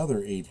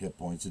another 8 hit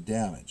points of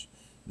damage.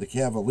 The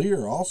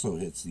cavalier also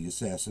hits the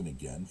assassin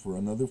again for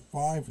another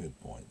 5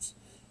 hit points.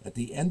 At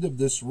the end of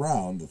this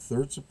round, the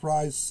third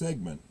surprise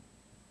segment,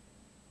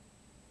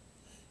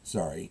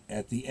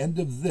 at the end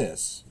of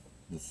this,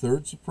 the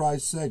third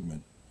surprise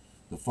segment,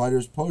 the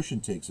fighter's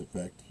potion takes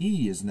effect.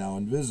 He is now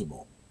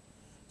invisible.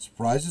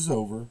 Surprise is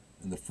over,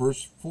 and the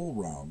first full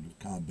round of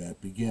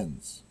combat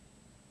begins.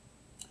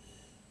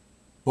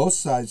 Both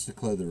sides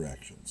declare their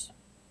actions.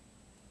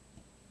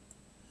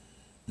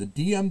 The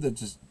DM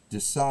that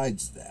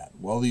decides that,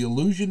 while the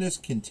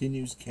illusionist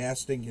continues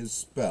casting his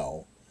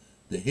spell,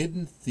 the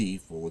hidden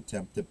thief will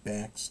attempt to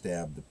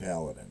backstab the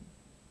paladin.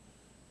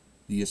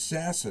 The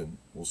assassin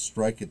will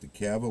strike at the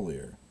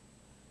cavalier.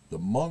 The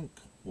monk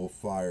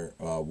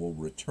will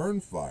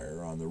return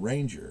fire on the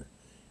ranger,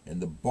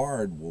 and the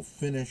bard will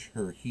finish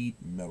her heat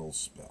metal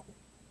spell.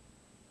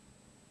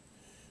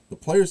 The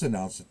players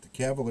announce that the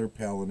cavalier,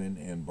 paladin,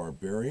 and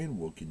barbarian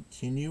will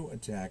continue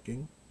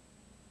attacking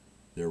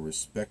their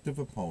respective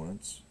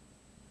opponents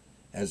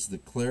as the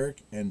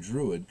cleric and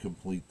druid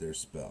complete their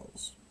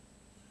spells.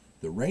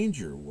 The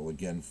ranger will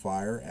again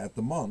fire at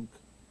the monk,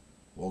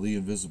 while the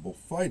invisible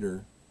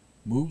fighter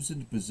moves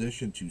into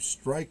position to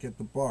strike at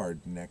the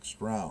bard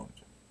next round.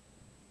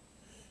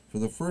 For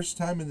the first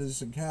time in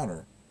this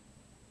encounter,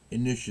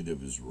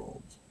 initiative is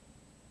rolled.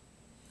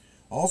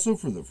 Also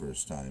for the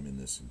first time in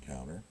this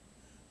encounter,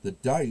 the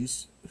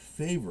dice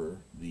favor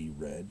the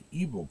red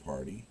evil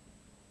party,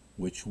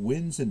 which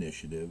wins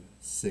initiative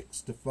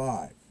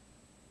 6-5.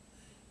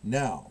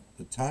 Now,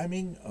 the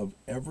timing of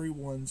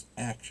everyone's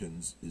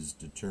actions is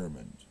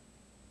determined.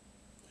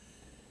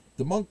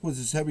 The monk with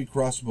his heavy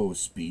crossbow of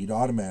speed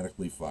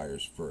automatically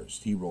fires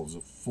first. He rolls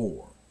a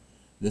 4.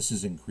 This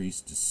is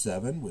increased to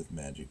 7 with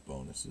magic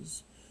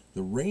bonuses.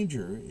 The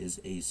ranger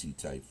is AC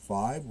type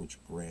 5, which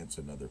grants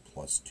another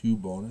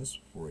 +2 bonus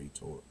for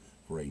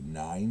a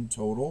 9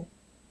 total.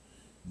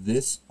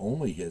 This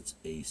only hits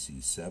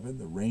AC 7.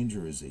 The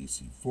ranger is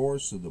AC 4,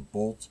 so the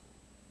bolt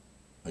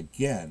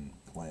again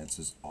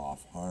glances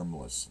off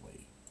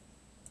harmlessly.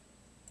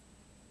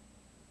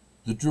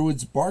 The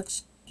druid's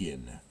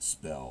barkskin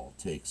spell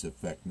takes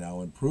effect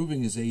now,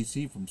 improving his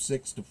AC from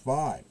 6 to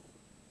 5.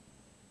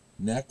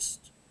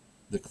 Next,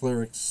 the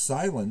cleric's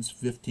silence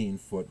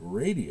 15-foot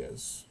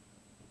radius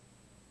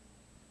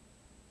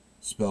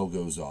spell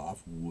goes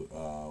off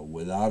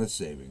without a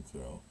saving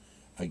throw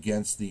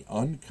against the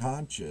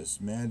unconscious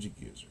magic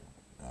user.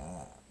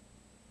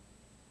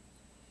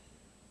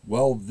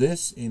 Well,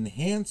 this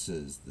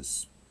enhances the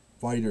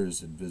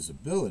fighter's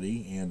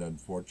invisibility and,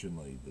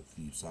 unfortunately, the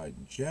thief's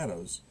hidden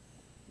shadows.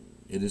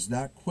 It is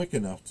not quick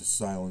enough to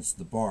silence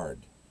the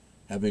bard.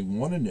 Having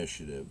 1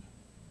 initiative,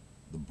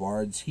 the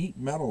bard's heat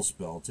metal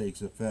spell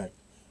takes effect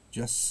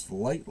just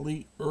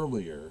slightly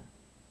earlier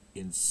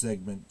in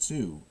segment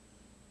 2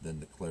 than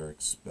the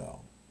cleric's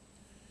spell.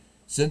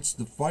 Since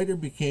the fighter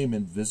became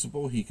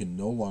invisible, he can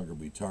no longer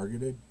be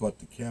targeted, but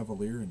the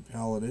cavalier and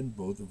paladin,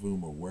 both of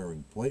whom are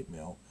wearing plate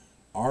mail,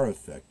 are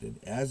affected,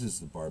 as is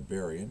the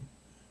barbarian,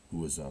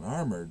 who is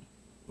unarmored,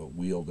 but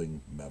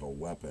wielding metal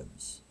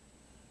weapons.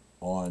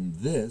 On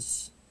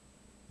this,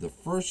 the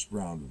first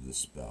round of the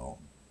spell,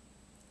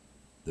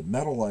 the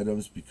metal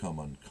items become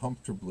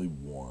uncomfortably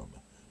warm.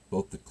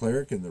 Both the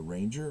cleric and the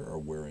ranger are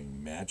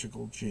wearing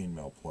magical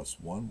chainmail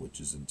 +1, which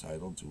is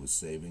entitled to a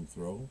saving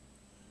throw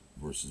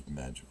versus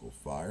magical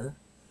fire.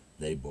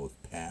 They both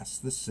pass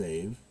the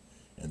save,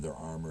 and their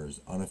armor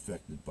is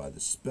unaffected by the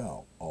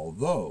spell,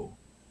 although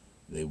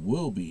they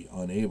will be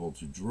unable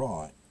to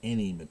draw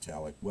any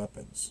metallic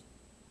weapons.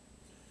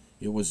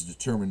 It was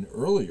determined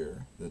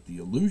earlier that the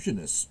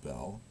illusionist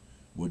spell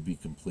would be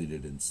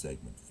completed in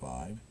segment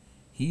 5.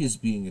 He is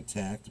being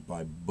attacked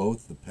by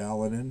both the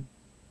paladin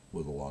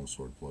with a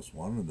longsword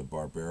 +1 and the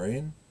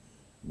barbarian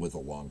with a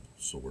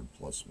longsword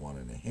 +1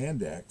 and a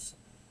hand axe,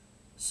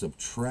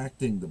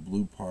 subtracting the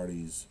blue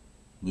party's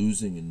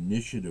losing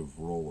initiative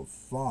roll of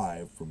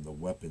 5 from the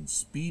weapon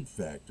speed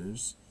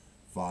factors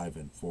 5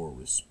 and 4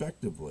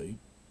 respectively,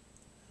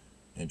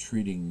 and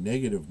treating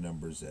negative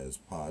numbers as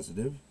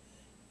positive.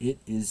 It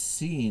is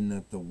seen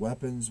that the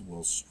weapons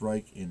will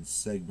strike in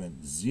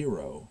segment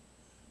 0,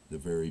 the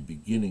very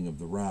beginning of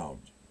the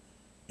round,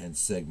 and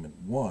segment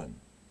 1,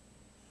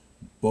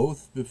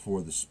 both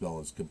before the spell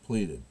is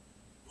completed.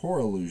 Poor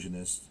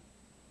illusionist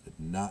did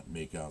not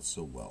make out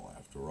so well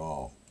after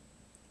all.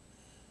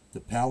 The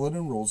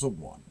paladin rolls a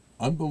 1.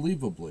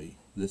 Unbelievably,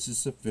 this is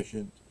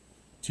sufficient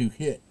to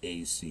hit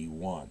AC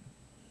 1.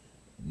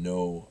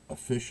 No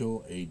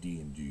official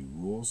AD&D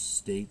rule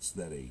states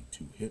that a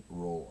to-hit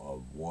roll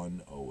of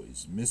 1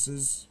 always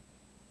misses.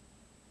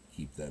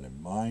 Keep that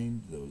in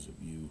mind, those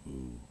of you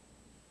who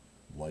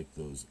like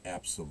those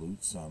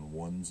absolutes on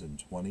 1s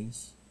and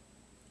 20s.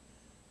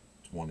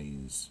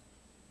 20s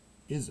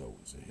is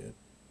always a hit.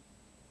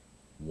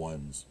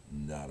 1's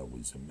not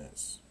always a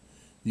miss.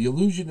 The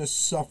illusionist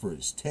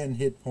suffers 10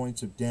 hit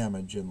points of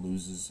damage and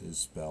loses his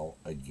spell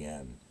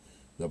again.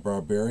 The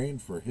barbarian,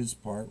 for his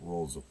part,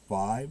 rolls a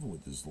 5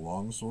 with his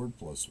longsword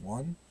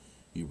 +1.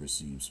 He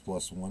receives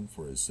 +1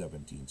 for his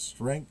 17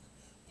 strength,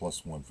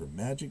 +1 for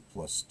magic,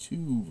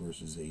 +2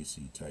 versus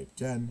AC type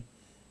 10,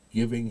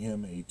 giving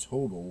him a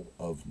total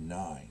of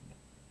 9.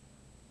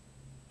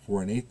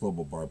 For an 8th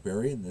level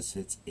barbarian, this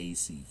hits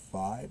AC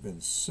 5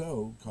 and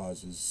so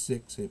causes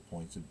 6 hit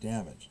points of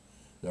damage.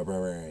 The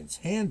barbarian's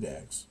hand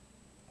axe,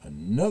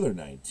 another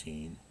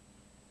 19,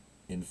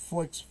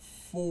 inflicts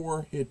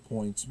 4 hit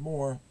points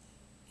more,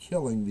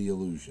 killing the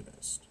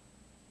illusionist.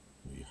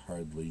 We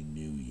hardly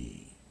knew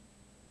ye.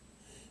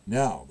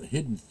 Now, the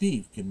hidden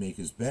thief can make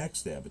his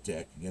backstab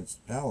attack against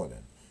the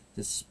paladin.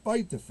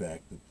 Despite the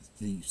fact that the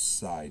thief's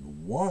side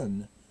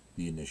won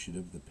the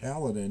initiative, the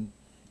paladin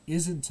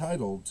is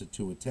entitled to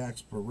 2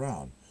 attacks per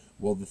round,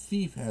 while the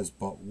thief has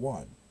but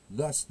 1.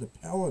 Thus, the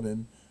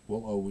paladin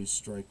will always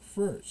strike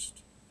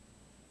first.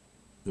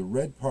 The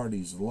red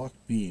party's luck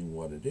being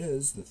what it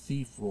is, the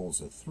thief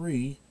rolls a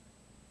 3.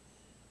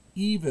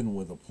 Even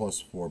with a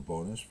 +4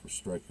 bonus for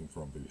striking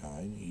from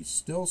behind, he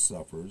still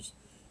suffers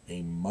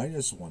a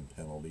 -1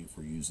 penalty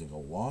for using a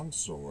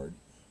longsword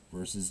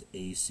versus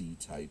AC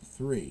type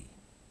 3.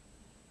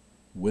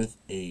 with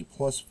a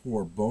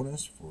 +4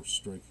 bonus for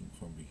striking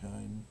from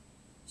behind.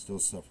 Still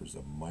suffers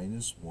a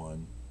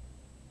 -1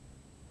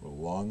 for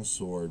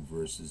longsword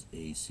versus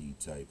AC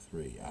type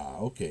 3.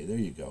 Okay, there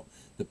you go.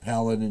 The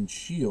paladin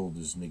shield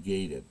is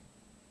negated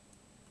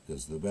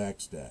because of the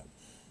backstab.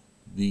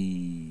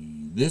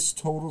 This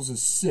totals a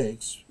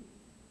 6,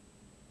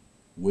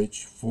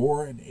 which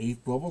for an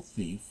 8th level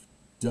thief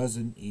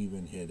doesn't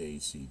even hit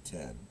AC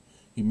 10.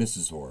 He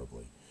misses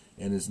horribly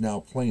and is now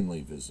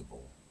plainly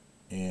visible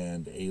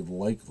and a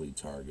likely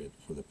target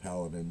for the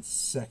paladin's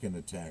second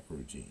attack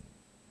routine.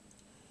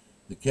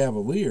 The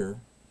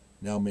cavalier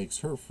now makes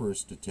her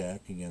first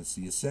attack against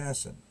the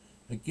assassin.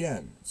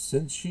 Again,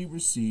 since she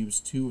receives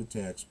 2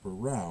 attacks per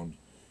round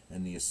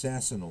and the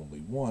assassin only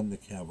 1, the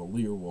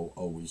cavalier will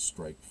always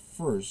strike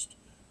first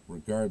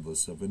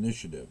regardless of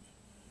initiative.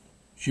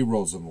 She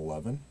rolls an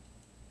 11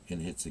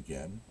 and hits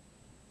again,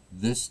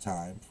 this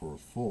time for a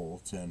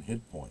full 10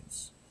 hit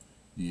points.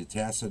 The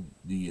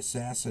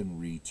assassin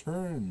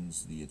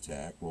returns the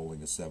attack,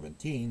 rolling a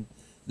 17.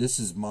 This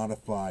is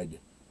modified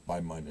by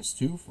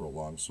 -2 for a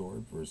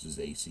longsword versus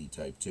AC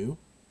type 2.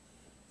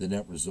 The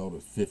net result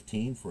of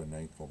 15 for a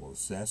 9th level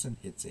assassin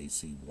hits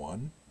AC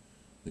 1.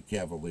 The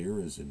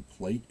cavalier is in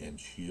plate and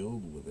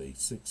shield with a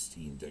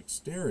 16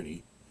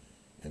 dexterity,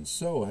 and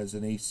so has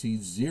an AC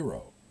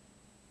 0.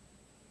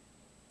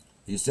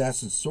 The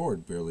assassin's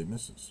sword barely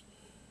misses.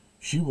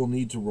 She will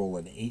need to roll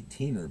an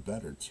 18 or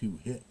better to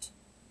hit.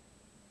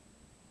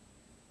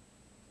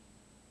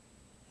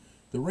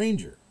 The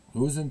ranger,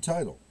 who is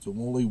entitled to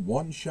only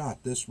 1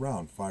 shot this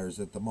round, fires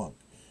at the monk.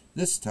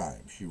 This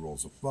time she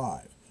rolls a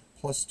 5,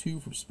 +2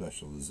 for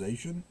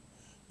specialization,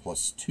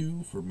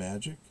 +2 for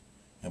magic,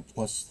 and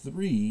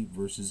 +3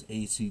 versus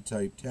AC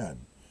type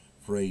 10,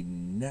 for a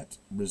net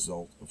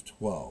result of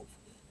 12.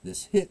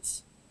 This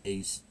hits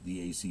the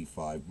AC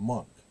 5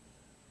 monk,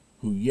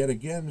 who yet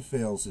again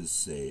fails his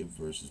save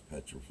versus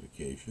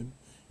petrification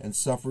and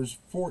suffers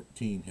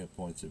 14 hit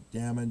points of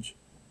damage.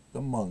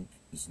 The monk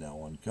is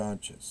now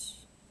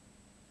unconscious.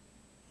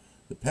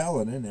 The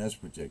paladin, as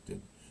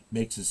predicted,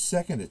 makes his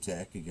second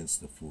attack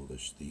against the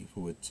foolish thief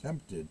who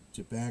attempted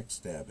to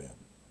backstab him.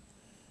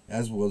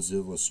 As was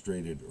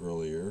illustrated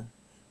earlier,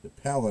 the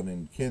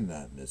paladin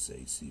cannot miss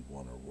AC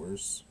 1 or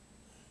worse,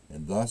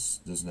 and thus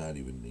does not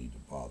even need to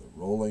bother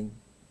rolling.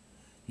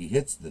 He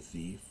hits the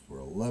thief for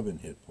 11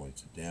 hit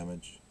points of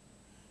damage.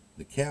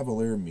 The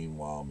cavalier,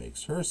 meanwhile,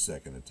 makes her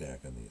second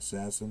attack on the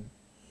assassin.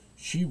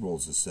 She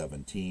rolls a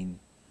 17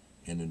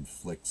 and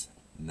inflicts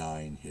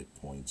 9 hit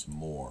points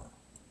more.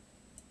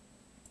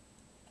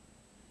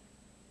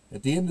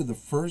 At the end of the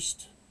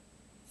first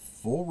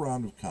full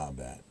round of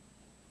combat,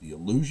 the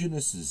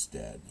illusionist is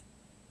dead,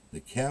 the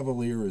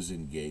cavalier is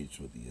engaged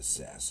with the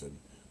assassin,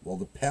 while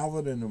the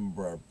paladin and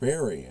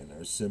barbarian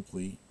are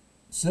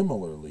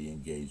similarly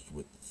engaged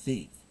with the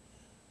thief.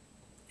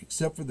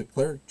 Except for the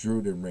cleric,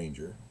 druid, and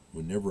ranger,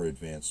 who never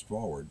advanced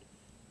forward,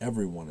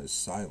 everyone is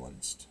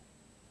silenced.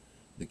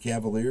 The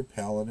cavalier,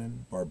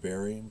 paladin,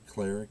 barbarian,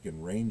 cleric,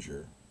 and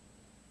ranger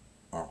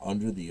are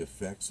under the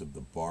effects of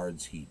the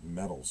bard's heat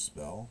metal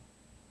spell.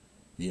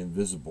 The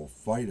invisible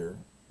fighter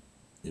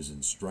is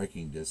in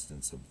striking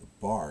distance of the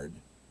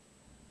bard.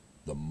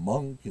 The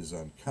monk is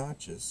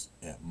unconscious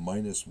at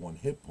 -1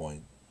 hit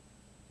point,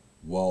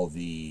 while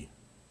the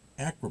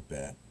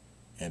acrobat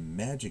and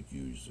magic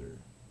user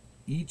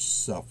each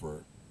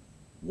suffer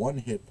 1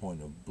 hit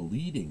point of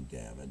bleeding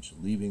damage,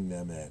 leaving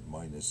them at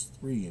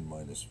 -3 and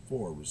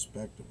 -4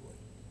 respectively,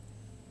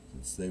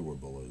 since they were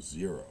below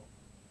 0.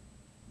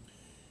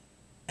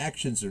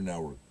 Actions are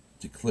now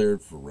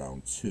declared for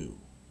round 2.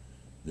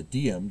 The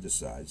DM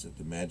decides that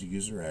the magic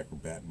user,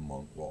 acrobat, and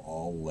monk will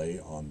all lay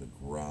on the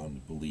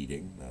ground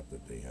bleeding, not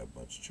that they have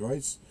much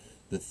choice.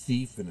 The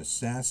thief and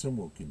assassin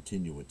will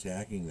continue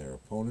attacking their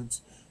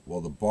opponents, while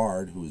the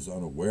bard, who is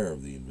unaware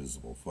of the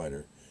invisible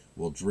fighter,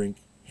 will drink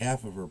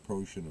half of her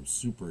potion of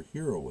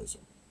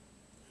superheroism.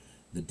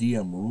 The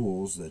DM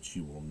rules that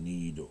she will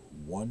need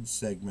 1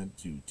 segment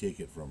to take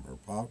it from her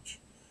pouch,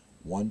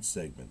 1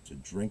 segment to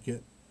drink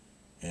it,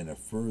 and a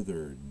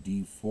further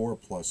D4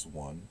 +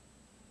 1,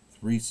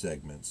 3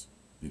 segments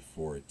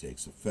before it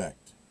takes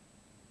effect.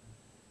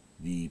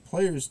 The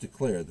players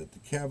declare that the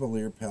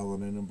cavalier,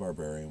 paladin, and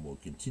barbarian will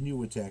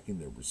continue attacking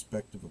their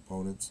respective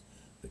opponents.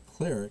 The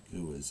cleric,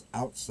 who is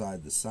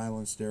outside the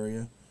silenced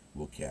area,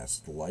 will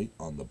cast light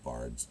on the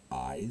bard's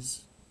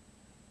eyes.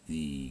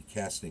 The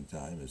casting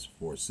time is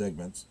 4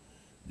 segments.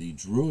 The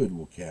druid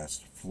will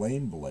cast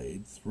flame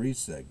blade, 3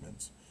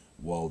 segments,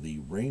 while the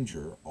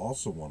ranger,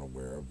 also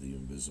unaware of the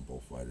invisible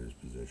fighter's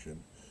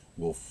position,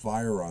 will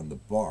fire on the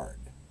bard.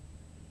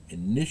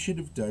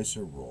 Initiative dice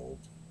are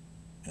rolled,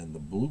 and the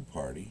blue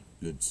party,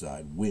 good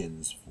side,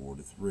 wins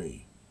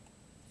 4-3.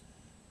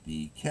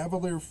 The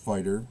cavalier,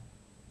 fighter,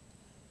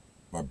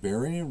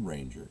 barbarian, and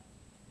ranger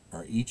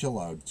are each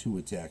allowed 2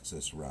 attacks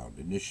this round.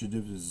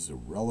 Initiative is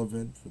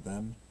irrelevant for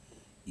them,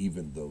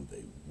 even though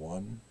they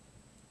won.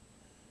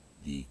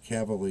 The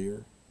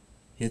cavalier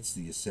hits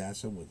the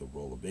assassin with a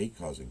roll of 8,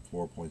 causing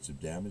 4 points of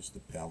damage. The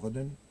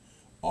paladin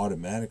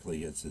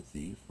automatically hits the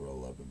thief for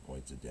 11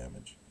 points of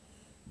damage.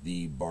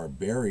 The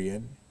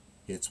barbarian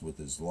hits with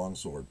his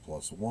longsword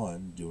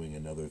 +1, doing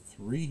another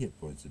 3 hit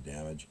points of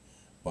damage,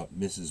 but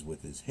misses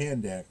with his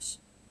hand axe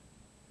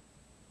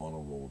on a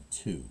roll of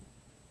 2.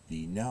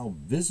 The now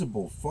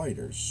visible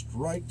fighter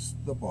strikes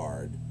the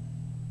bard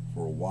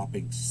for a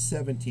whopping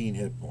 17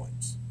 hit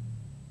points.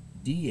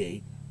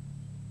 D8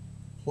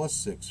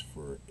 +6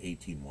 for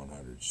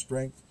 18,100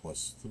 strength,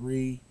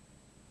 +3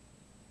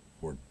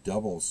 for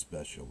double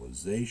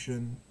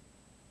specialization,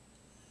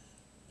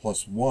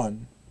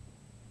 +1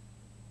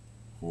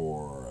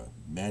 for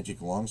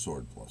magic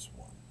longsword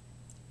 +1.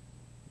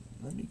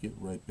 Let me get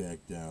right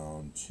back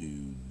down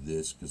to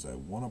this because I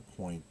want to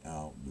point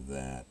out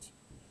that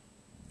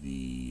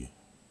the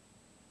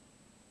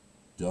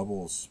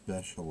double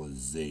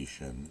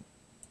specialization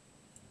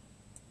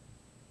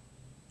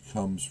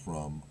comes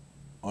from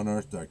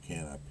Unearthed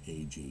Arcana,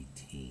 page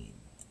 18.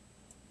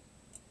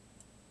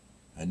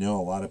 I know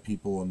a lot of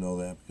people will know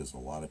that because a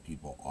lot of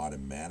people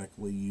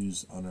automatically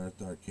use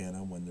Unearthed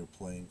Arcana when they're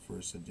playing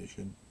First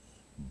Edition,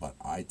 but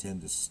I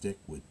tend to stick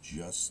with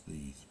just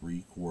the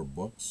 3 core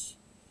books,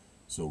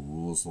 so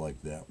rules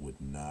like that would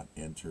not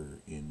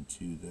enter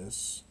into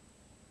this.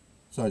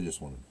 So I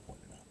just wanted to point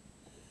it out.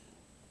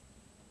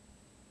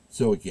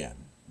 So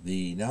again,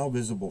 the now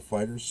visible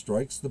fighter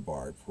strikes the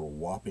bard for a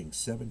whopping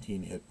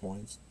 17 hit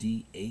points,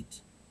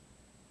 D8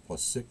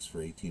 +6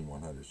 for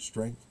 18,100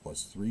 strength,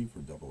 +3 for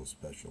double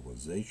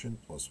specialization,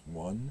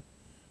 +1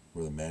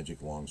 for the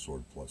magic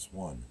longsword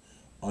 +1.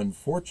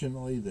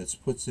 Unfortunately, this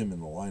puts him in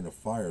the line of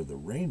fire of the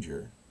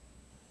ranger.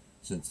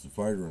 Since the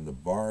fighter and the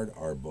bard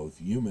are both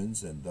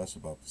humans and thus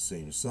about the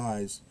same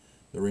size,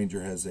 the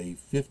ranger has a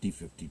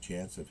 50-50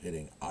 chance of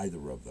hitting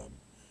either of them.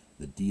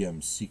 The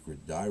DM's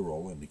secret die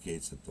roll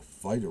indicates that the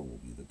fighter will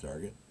be the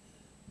target.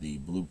 The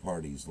blue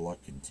party's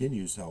luck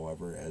continues,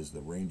 however, as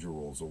the ranger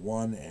rolls a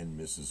 1 and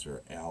misses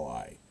her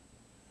ally.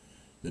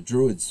 The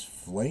druid's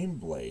flame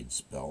blade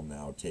spell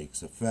now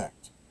takes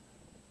effect,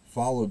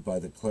 followed by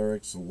the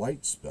cleric's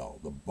light spell.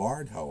 The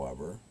bard,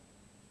 however,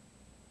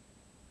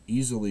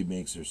 easily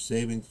makes her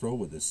saving throw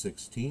with a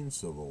 16,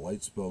 so the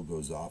light spell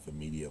goes off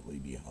immediately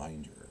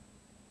behind her.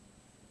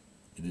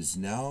 It is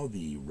now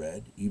the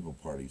red evil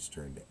party's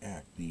turn to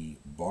act. The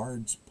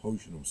bard's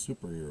potion of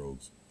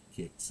superheroes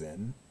kicks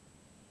in.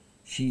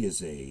 She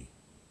is a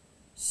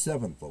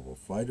 7th level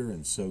fighter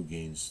and so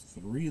gains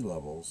 3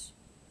 levels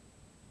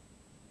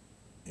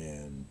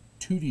and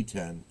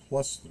 2d10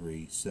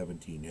 +3,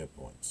 17 hit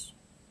points.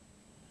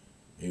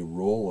 A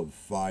roll of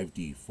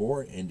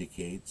 5d4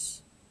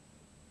 indicates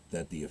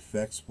that the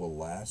effects will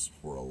last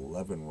for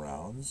 11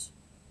 rounds,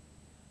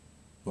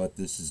 but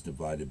this is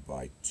divided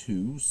by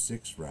 2,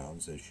 6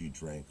 rounds, as she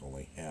drank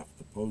only half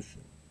the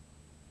potion.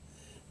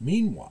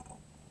 Meanwhile,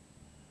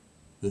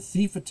 the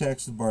thief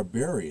attacks the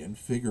barbarian,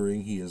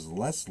 figuring he is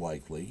less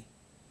likely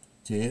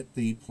to hit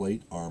the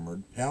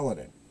plate-armored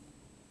paladin.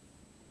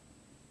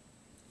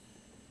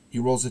 He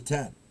rolls a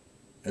 10.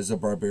 As the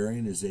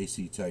barbarian is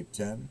AC type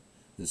 10,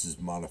 this is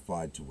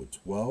modified to a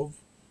 12,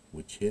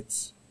 which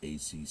hits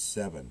AC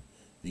 7.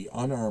 The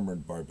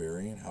unarmored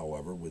barbarian,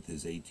 however, with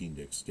his 18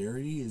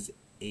 dexterity, is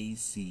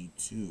AC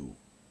 2.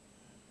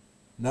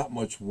 Not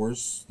much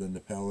worse than the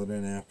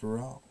paladin after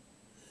all.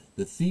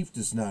 The thief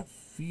does not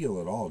feel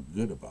at all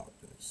good about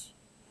this.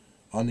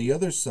 On the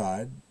other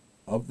side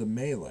of the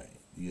melee,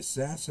 the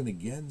assassin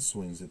again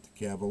swings at the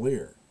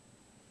cavalier.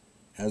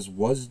 As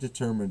was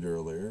determined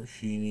earlier,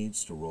 she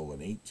needs to roll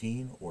an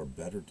 18 or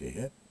better to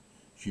hit.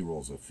 She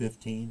rolls a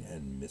 15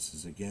 and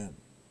misses again.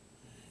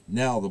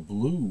 Now the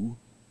blue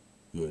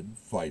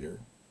fighter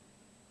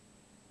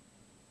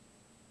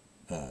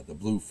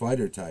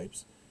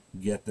types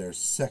get their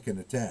second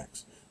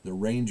attacks. The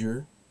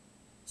ranger,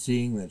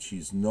 seeing that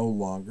she's no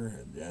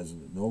longer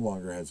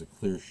has a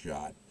clear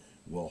shot,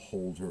 will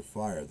hold her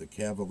fire. The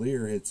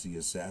cavalier hits the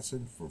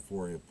assassin for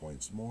 4 hit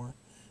points more.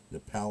 The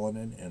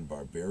paladin and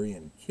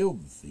barbarian kill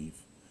the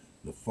thief.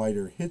 The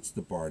fighter hits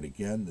the bard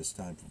again, this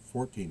time for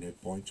 14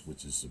 hit points,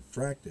 which is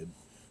subtracted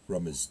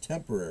from his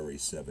temporary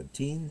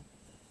 17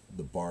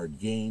 the bard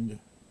gained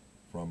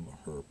from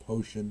her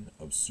potion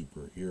of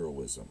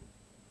superheroism.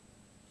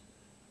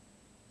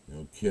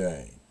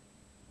 Okay.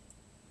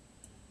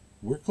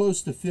 We're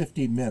close to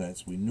 50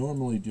 minutes. We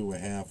normally do a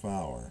half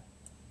hour.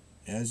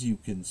 As you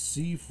can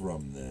see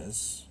from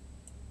this,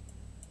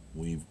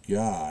 we've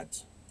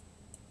got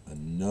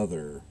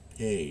another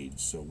page.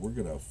 So we're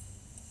going to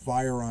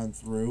fire on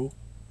through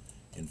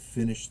and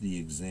finish the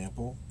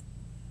example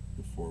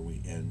before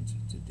we end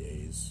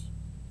today's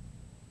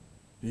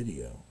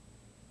video.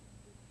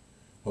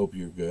 Hope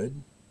you're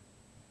good.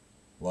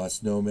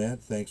 Lost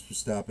Nomad, thanks for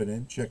stopping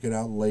in. Check it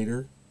out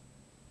later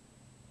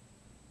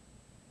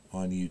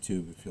on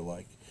YouTube if you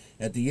like.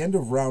 At the end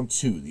of round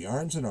 2, the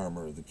arms and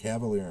armor of the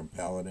Cavalier and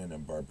Paladin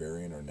and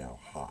Barbarian are now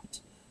hot,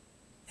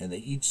 and they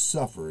each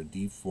suffer a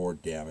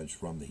d4 damage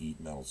from the heat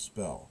metal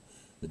spell.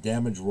 The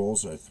damage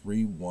rolls are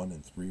 3, 1,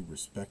 and 3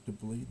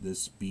 respectively,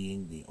 this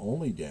being the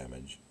only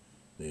damage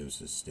they have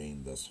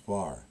sustained thus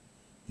far.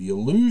 The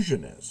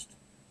illusionist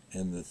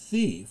and the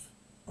thief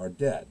are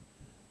dead.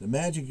 The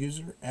magic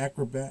user,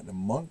 acrobat, and a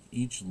monk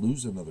each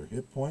lose another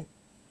hit point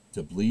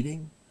to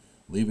bleeding,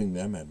 leaving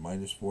them at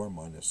 -4,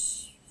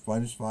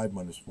 -5,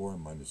 -4,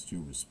 and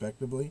 -2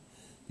 respectively.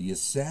 The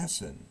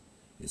assassin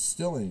is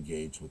still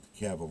engaged with the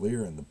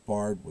cavalier and the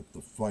bard with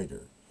the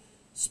fighter.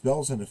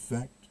 Spells in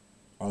effect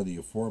are the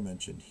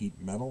aforementioned heat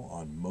metal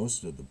on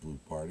most of the blue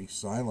party,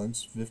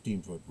 silence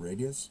 15-foot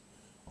radius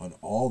on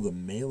all the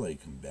melee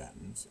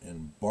combatants,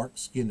 and bark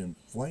skin and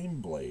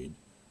flame blade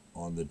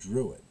on the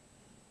druid.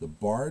 The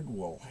bard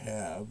will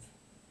have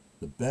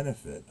the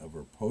benefit of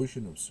her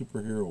potion of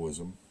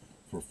superheroism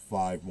for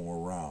 5 more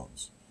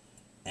rounds.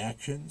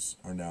 Actions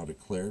are now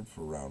declared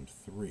for round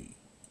 3.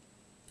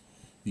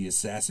 The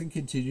assassin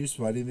continues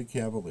fighting the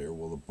cavalier,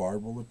 while the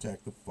bard will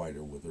attack the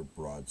fighter with her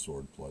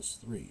broadsword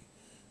 +3.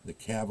 The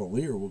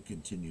cavalier will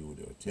continue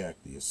to attack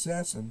the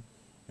assassin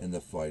and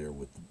the fighter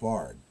with the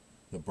bard.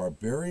 The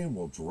barbarian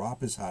will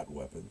drop his hot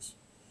weapons,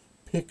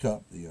 pick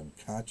up the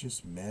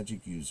unconscious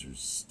magic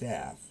user's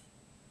staff.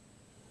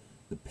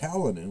 The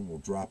paladin will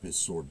drop his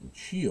sword and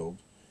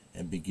shield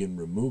and begin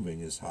removing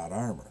his hot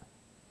armor.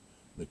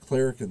 The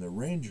cleric and the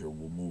ranger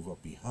will move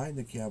up behind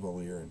the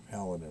cavalier and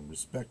paladin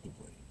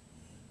respectively.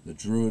 The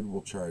druid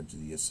will charge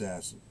the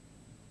assassin.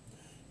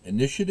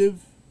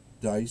 Initiative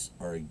dice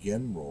are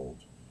again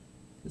rolled,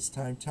 this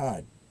time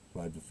tied,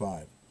 5 to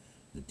 5.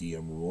 The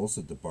DM rules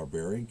that the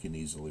barbarian can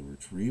easily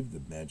retrieve the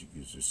magic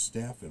user's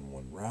staff in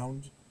 1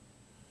 round.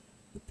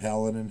 The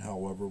paladin,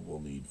 however, will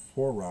need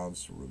 4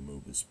 rounds to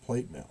remove his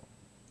plate mail.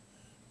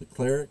 The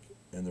cleric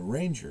and the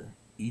ranger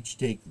each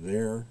take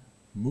their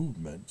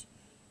movement,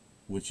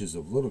 which is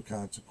of little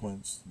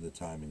consequence to the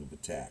timing of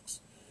attacks.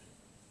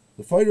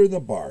 The fighter and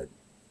the bard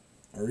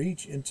are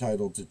each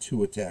entitled to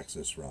 2 attacks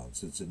this round.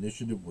 Since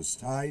initiative was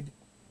tied,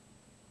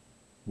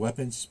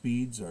 weapon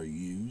speeds are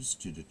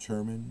used to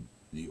determine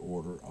the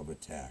order of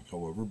attack.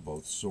 However,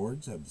 both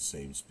swords have the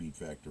same speed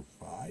factor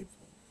 5,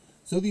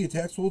 so the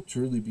attacks will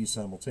truly be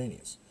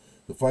simultaneous.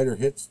 The fighter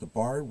hits the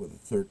bard with a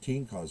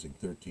 13, causing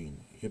 13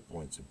 hit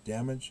points of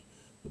damage.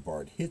 The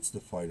bard hits the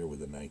fighter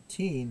with a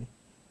 19,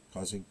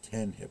 causing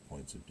 10 hit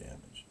points of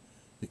damage.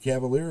 The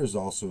cavalier is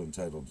also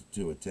entitled to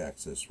 2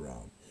 attacks this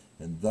round,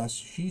 and thus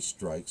she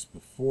strikes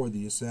before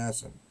the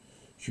assassin.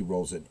 She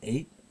rolls an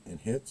 8 and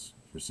hits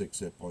for 6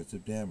 hit points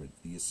of damage.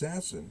 The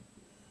assassin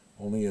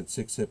only had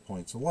 6 hit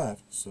points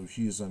left, so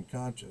she is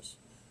unconscious.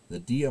 The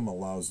DM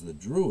allows the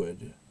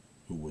druid,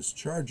 who was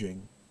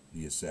charging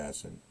the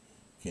assassin,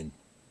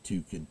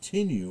 to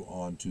continue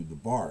on to the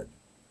bard.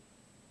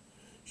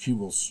 She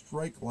will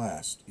strike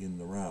last in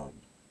the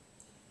round.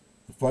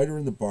 The fighter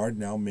and the bard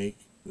now make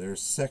their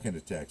second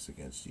attacks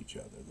against each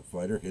other. The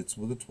fighter hits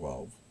with a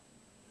 12,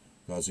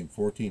 causing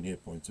 14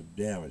 hit points of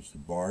damage. The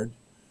bard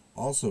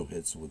also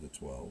hits with a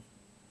 12,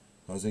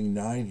 causing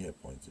 9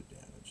 hit points of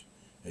damage.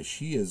 As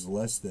she is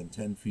less than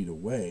 10 feet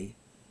away,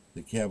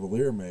 the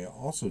cavalier may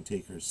also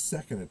take her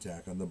second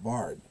attack on the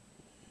bard.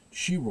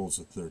 She rolls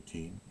a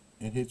 13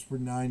 and hits for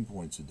 9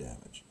 points of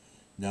damage.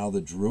 Now the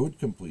druid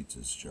completes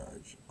his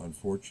charge.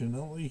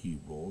 Unfortunately, he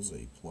rolls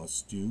a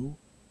 +2.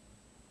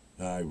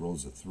 He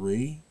rolls a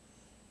 3.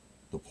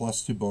 The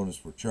 +2 bonus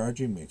for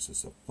charging makes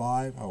this a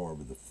 5.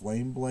 However, the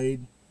flame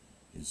blade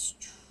is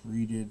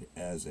treated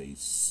as a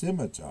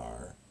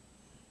scimitar,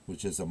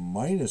 which has a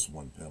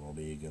 -1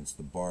 penalty against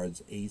the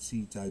bard's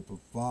AC type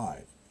of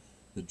 5.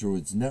 The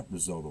druid's net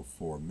result of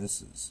 4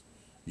 misses.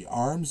 The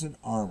arms and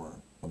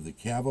armor of the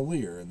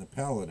cavalier and the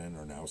paladin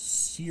are now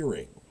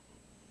searing,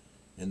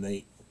 and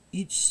they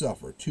each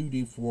suffer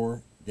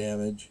 2d4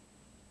 damage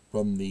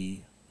from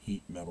the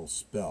heat metal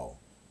spell.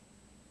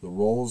 The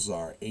rolls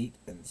are 8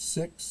 and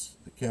 6.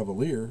 The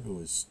cavalier, who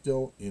is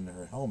still in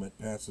her helmet,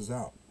 passes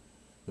out.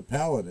 The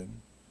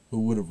paladin,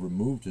 who would have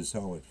removed his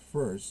helmet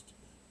first,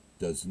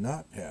 does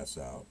not pass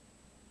out,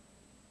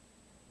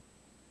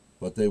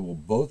 but they will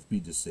both be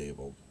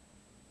disabled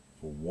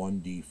for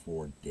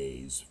 1d4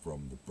 days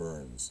from the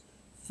burns.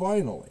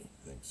 Finally,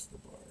 thinks the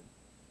bard.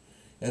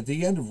 At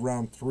the end of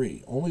round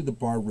 3, only the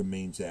bard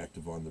remains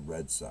active on the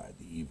red side,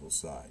 the evil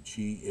side.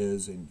 She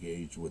is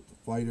engaged with the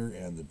fighter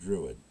and the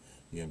druid.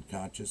 The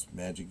unconscious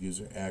magic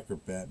user,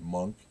 acrobat,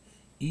 monk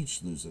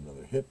each lose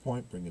another hit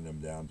point, bringing them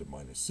down to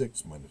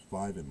 -6,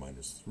 -5, and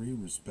 -3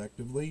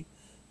 respectively.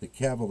 The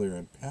cavalier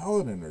and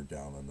paladin are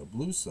down on the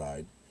blue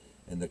side,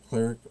 and the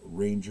cleric,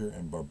 ranger,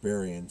 and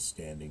barbarian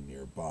standing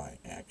nearby.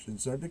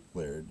 Actions are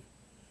declared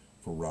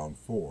for round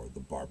 4. The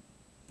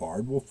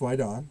bard will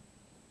fight on.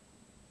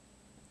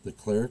 The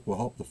cleric will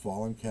help the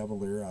fallen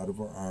cavalier out of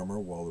her armor,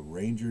 while the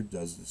ranger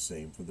does the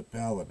same for the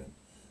paladin.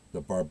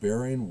 The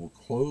barbarian will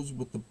close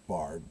with the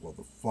bard, while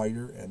the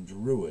fighter and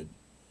druid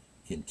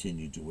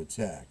continue to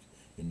attack.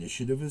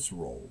 Initiative is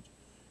rolled,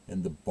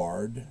 and the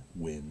bard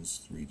wins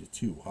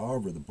 3-2.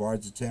 However, the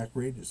bard's attack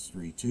rate is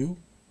 3-2,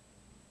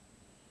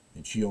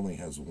 and she only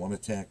has 1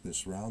 attack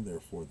this round.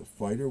 Therefore, the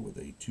fighter with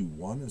a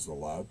 2-1 is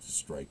allowed to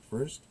strike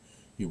first.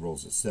 He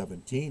rolls a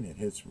 17 and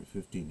hits for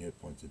 15 hit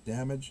points of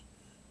damage.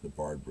 The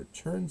bard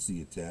returns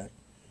the attack.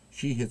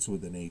 She hits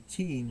with an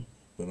 18,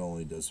 but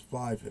only does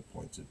 5 hit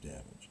points of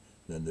damage.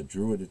 Then the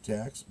druid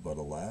attacks, but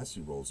alas,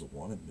 he rolls a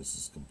 1 and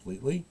misses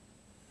completely.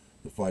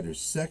 The fighter's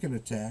second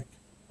attack,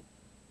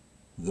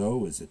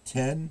 though, is a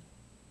 10,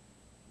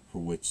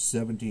 for which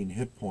 17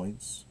 hit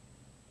points,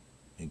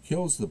 and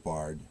kills the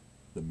bard.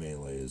 The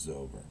melee is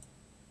over.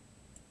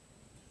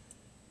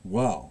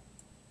 Well,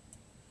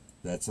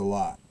 that's a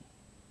lot.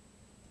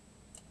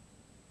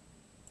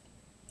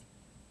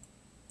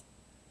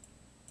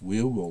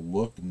 We will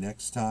look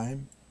next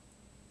time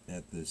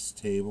at this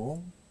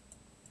table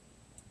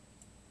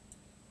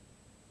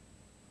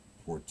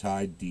for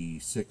tied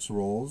D6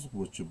 rolls,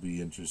 which will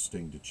be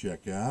interesting to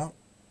check out.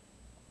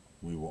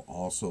 We will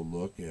also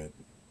look at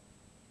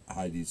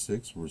high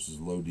D6 versus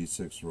low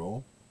D6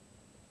 roll,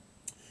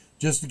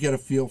 just to get a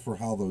feel for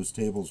how those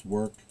tables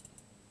work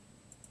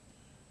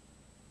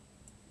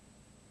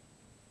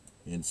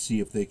and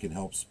see if they can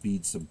help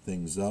speed some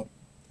things up.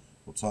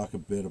 We'll talk a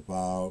bit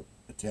about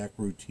attack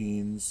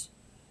routines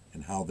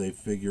and how they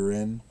figure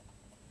in,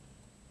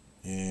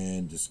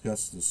 and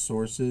discuss the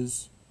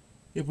sources.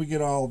 If we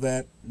get all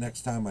that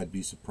next time, I'd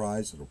be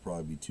surprised. It'll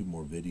probably be 2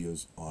 more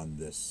videos on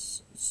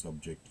this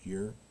subject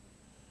here.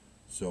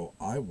 So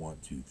I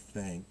want to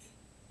thank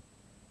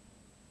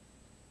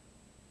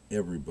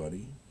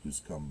everybody who's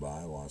come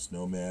by. Lost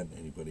Nomad,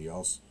 anybody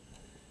else,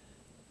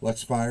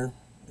 Lexfire,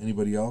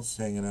 anybody else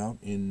hanging out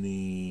in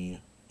the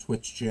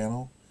Twitch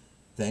channel.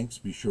 Thanks.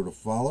 Be sure to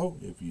follow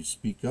if you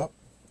speak up.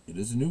 It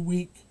is a new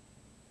week,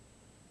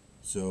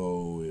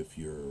 so if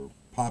you're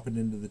popping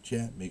into the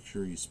chat, make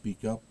sure you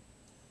speak up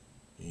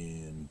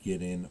and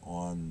get in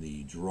on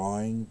the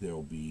drawing.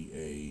 There'll be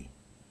a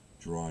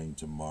drawing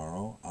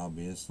tomorrow,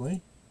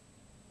 obviously.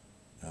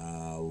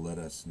 Let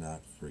us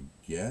not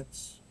forget,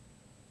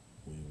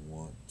 we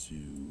want to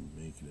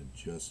make an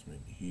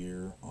adjustment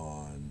here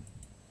on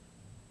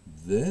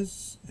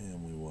this,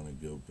 and we want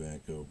to go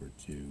back over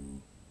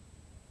to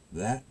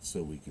that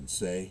so we can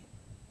say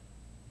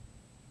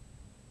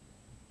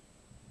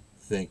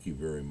thank you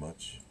very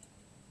much.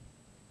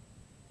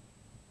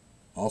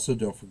 Also,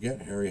 don't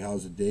forget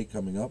Harryhausen Day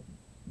coming up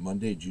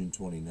Monday, June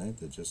 29th.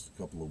 That's just a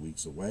couple of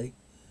weeks away.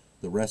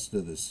 The rest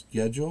of the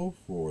schedule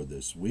for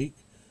this week: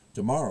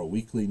 tomorrow,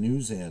 weekly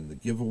news and the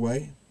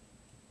giveaway.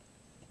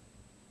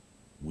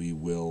 We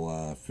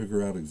will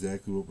figure out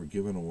exactly what we're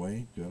giving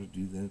away. Got to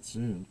do that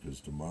soon, because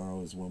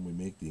tomorrow is when we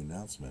make the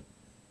announcement.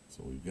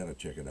 So we've got to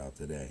check it out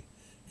today.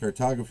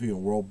 Cartography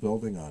and world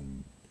building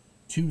on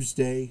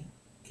Tuesday.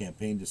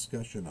 Campaign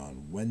discussion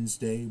on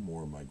Wednesday.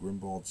 More of my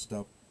Grimwald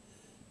stuff.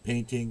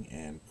 Painting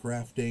and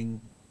crafting.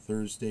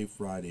 Thursday,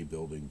 Friday,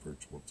 building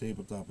virtual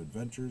tabletop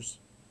adventures.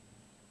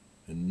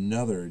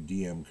 Another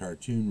DM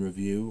cartoon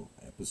review,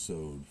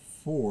 episode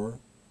 4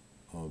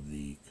 of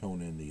the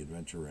Conan the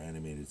Adventurer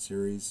animated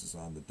series is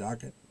on the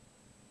docket.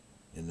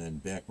 And then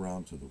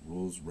background to the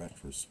rules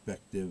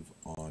retrospective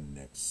on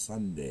next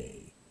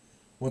Sunday.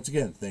 Once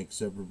again,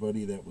 thanks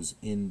everybody that was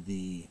in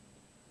the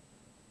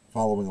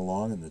following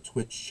along in the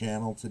Twitch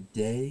channel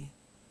today.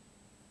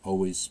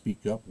 Always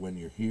speak up when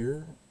you're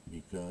here,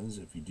 because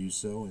if you do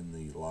so in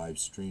the live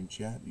stream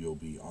chat, you'll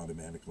be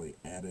automatically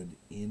added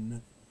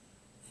in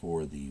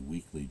for the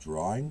weekly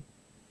drawing.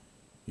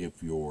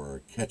 If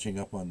you're catching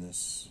up on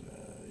this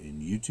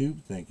in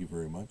YouTube, thank you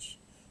very much.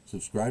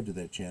 Subscribe to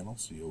that channel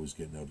so you always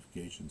get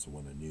notifications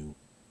when the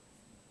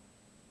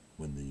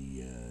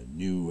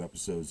new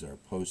episodes are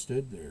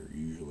posted. They're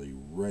usually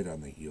right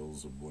on the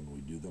heels of when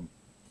we do them.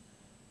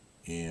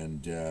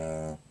 And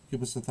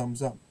give us a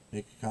thumbs up,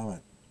 make a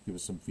comment, give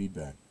us some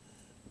feedback.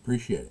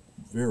 Appreciate it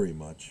very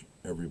much,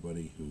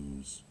 everybody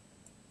who's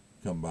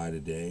come by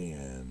today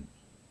and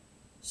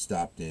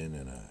stopped in,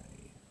 and I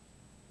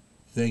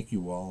thank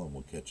you all, and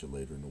we'll catch you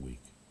later in the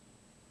week.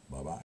 Bye-bye.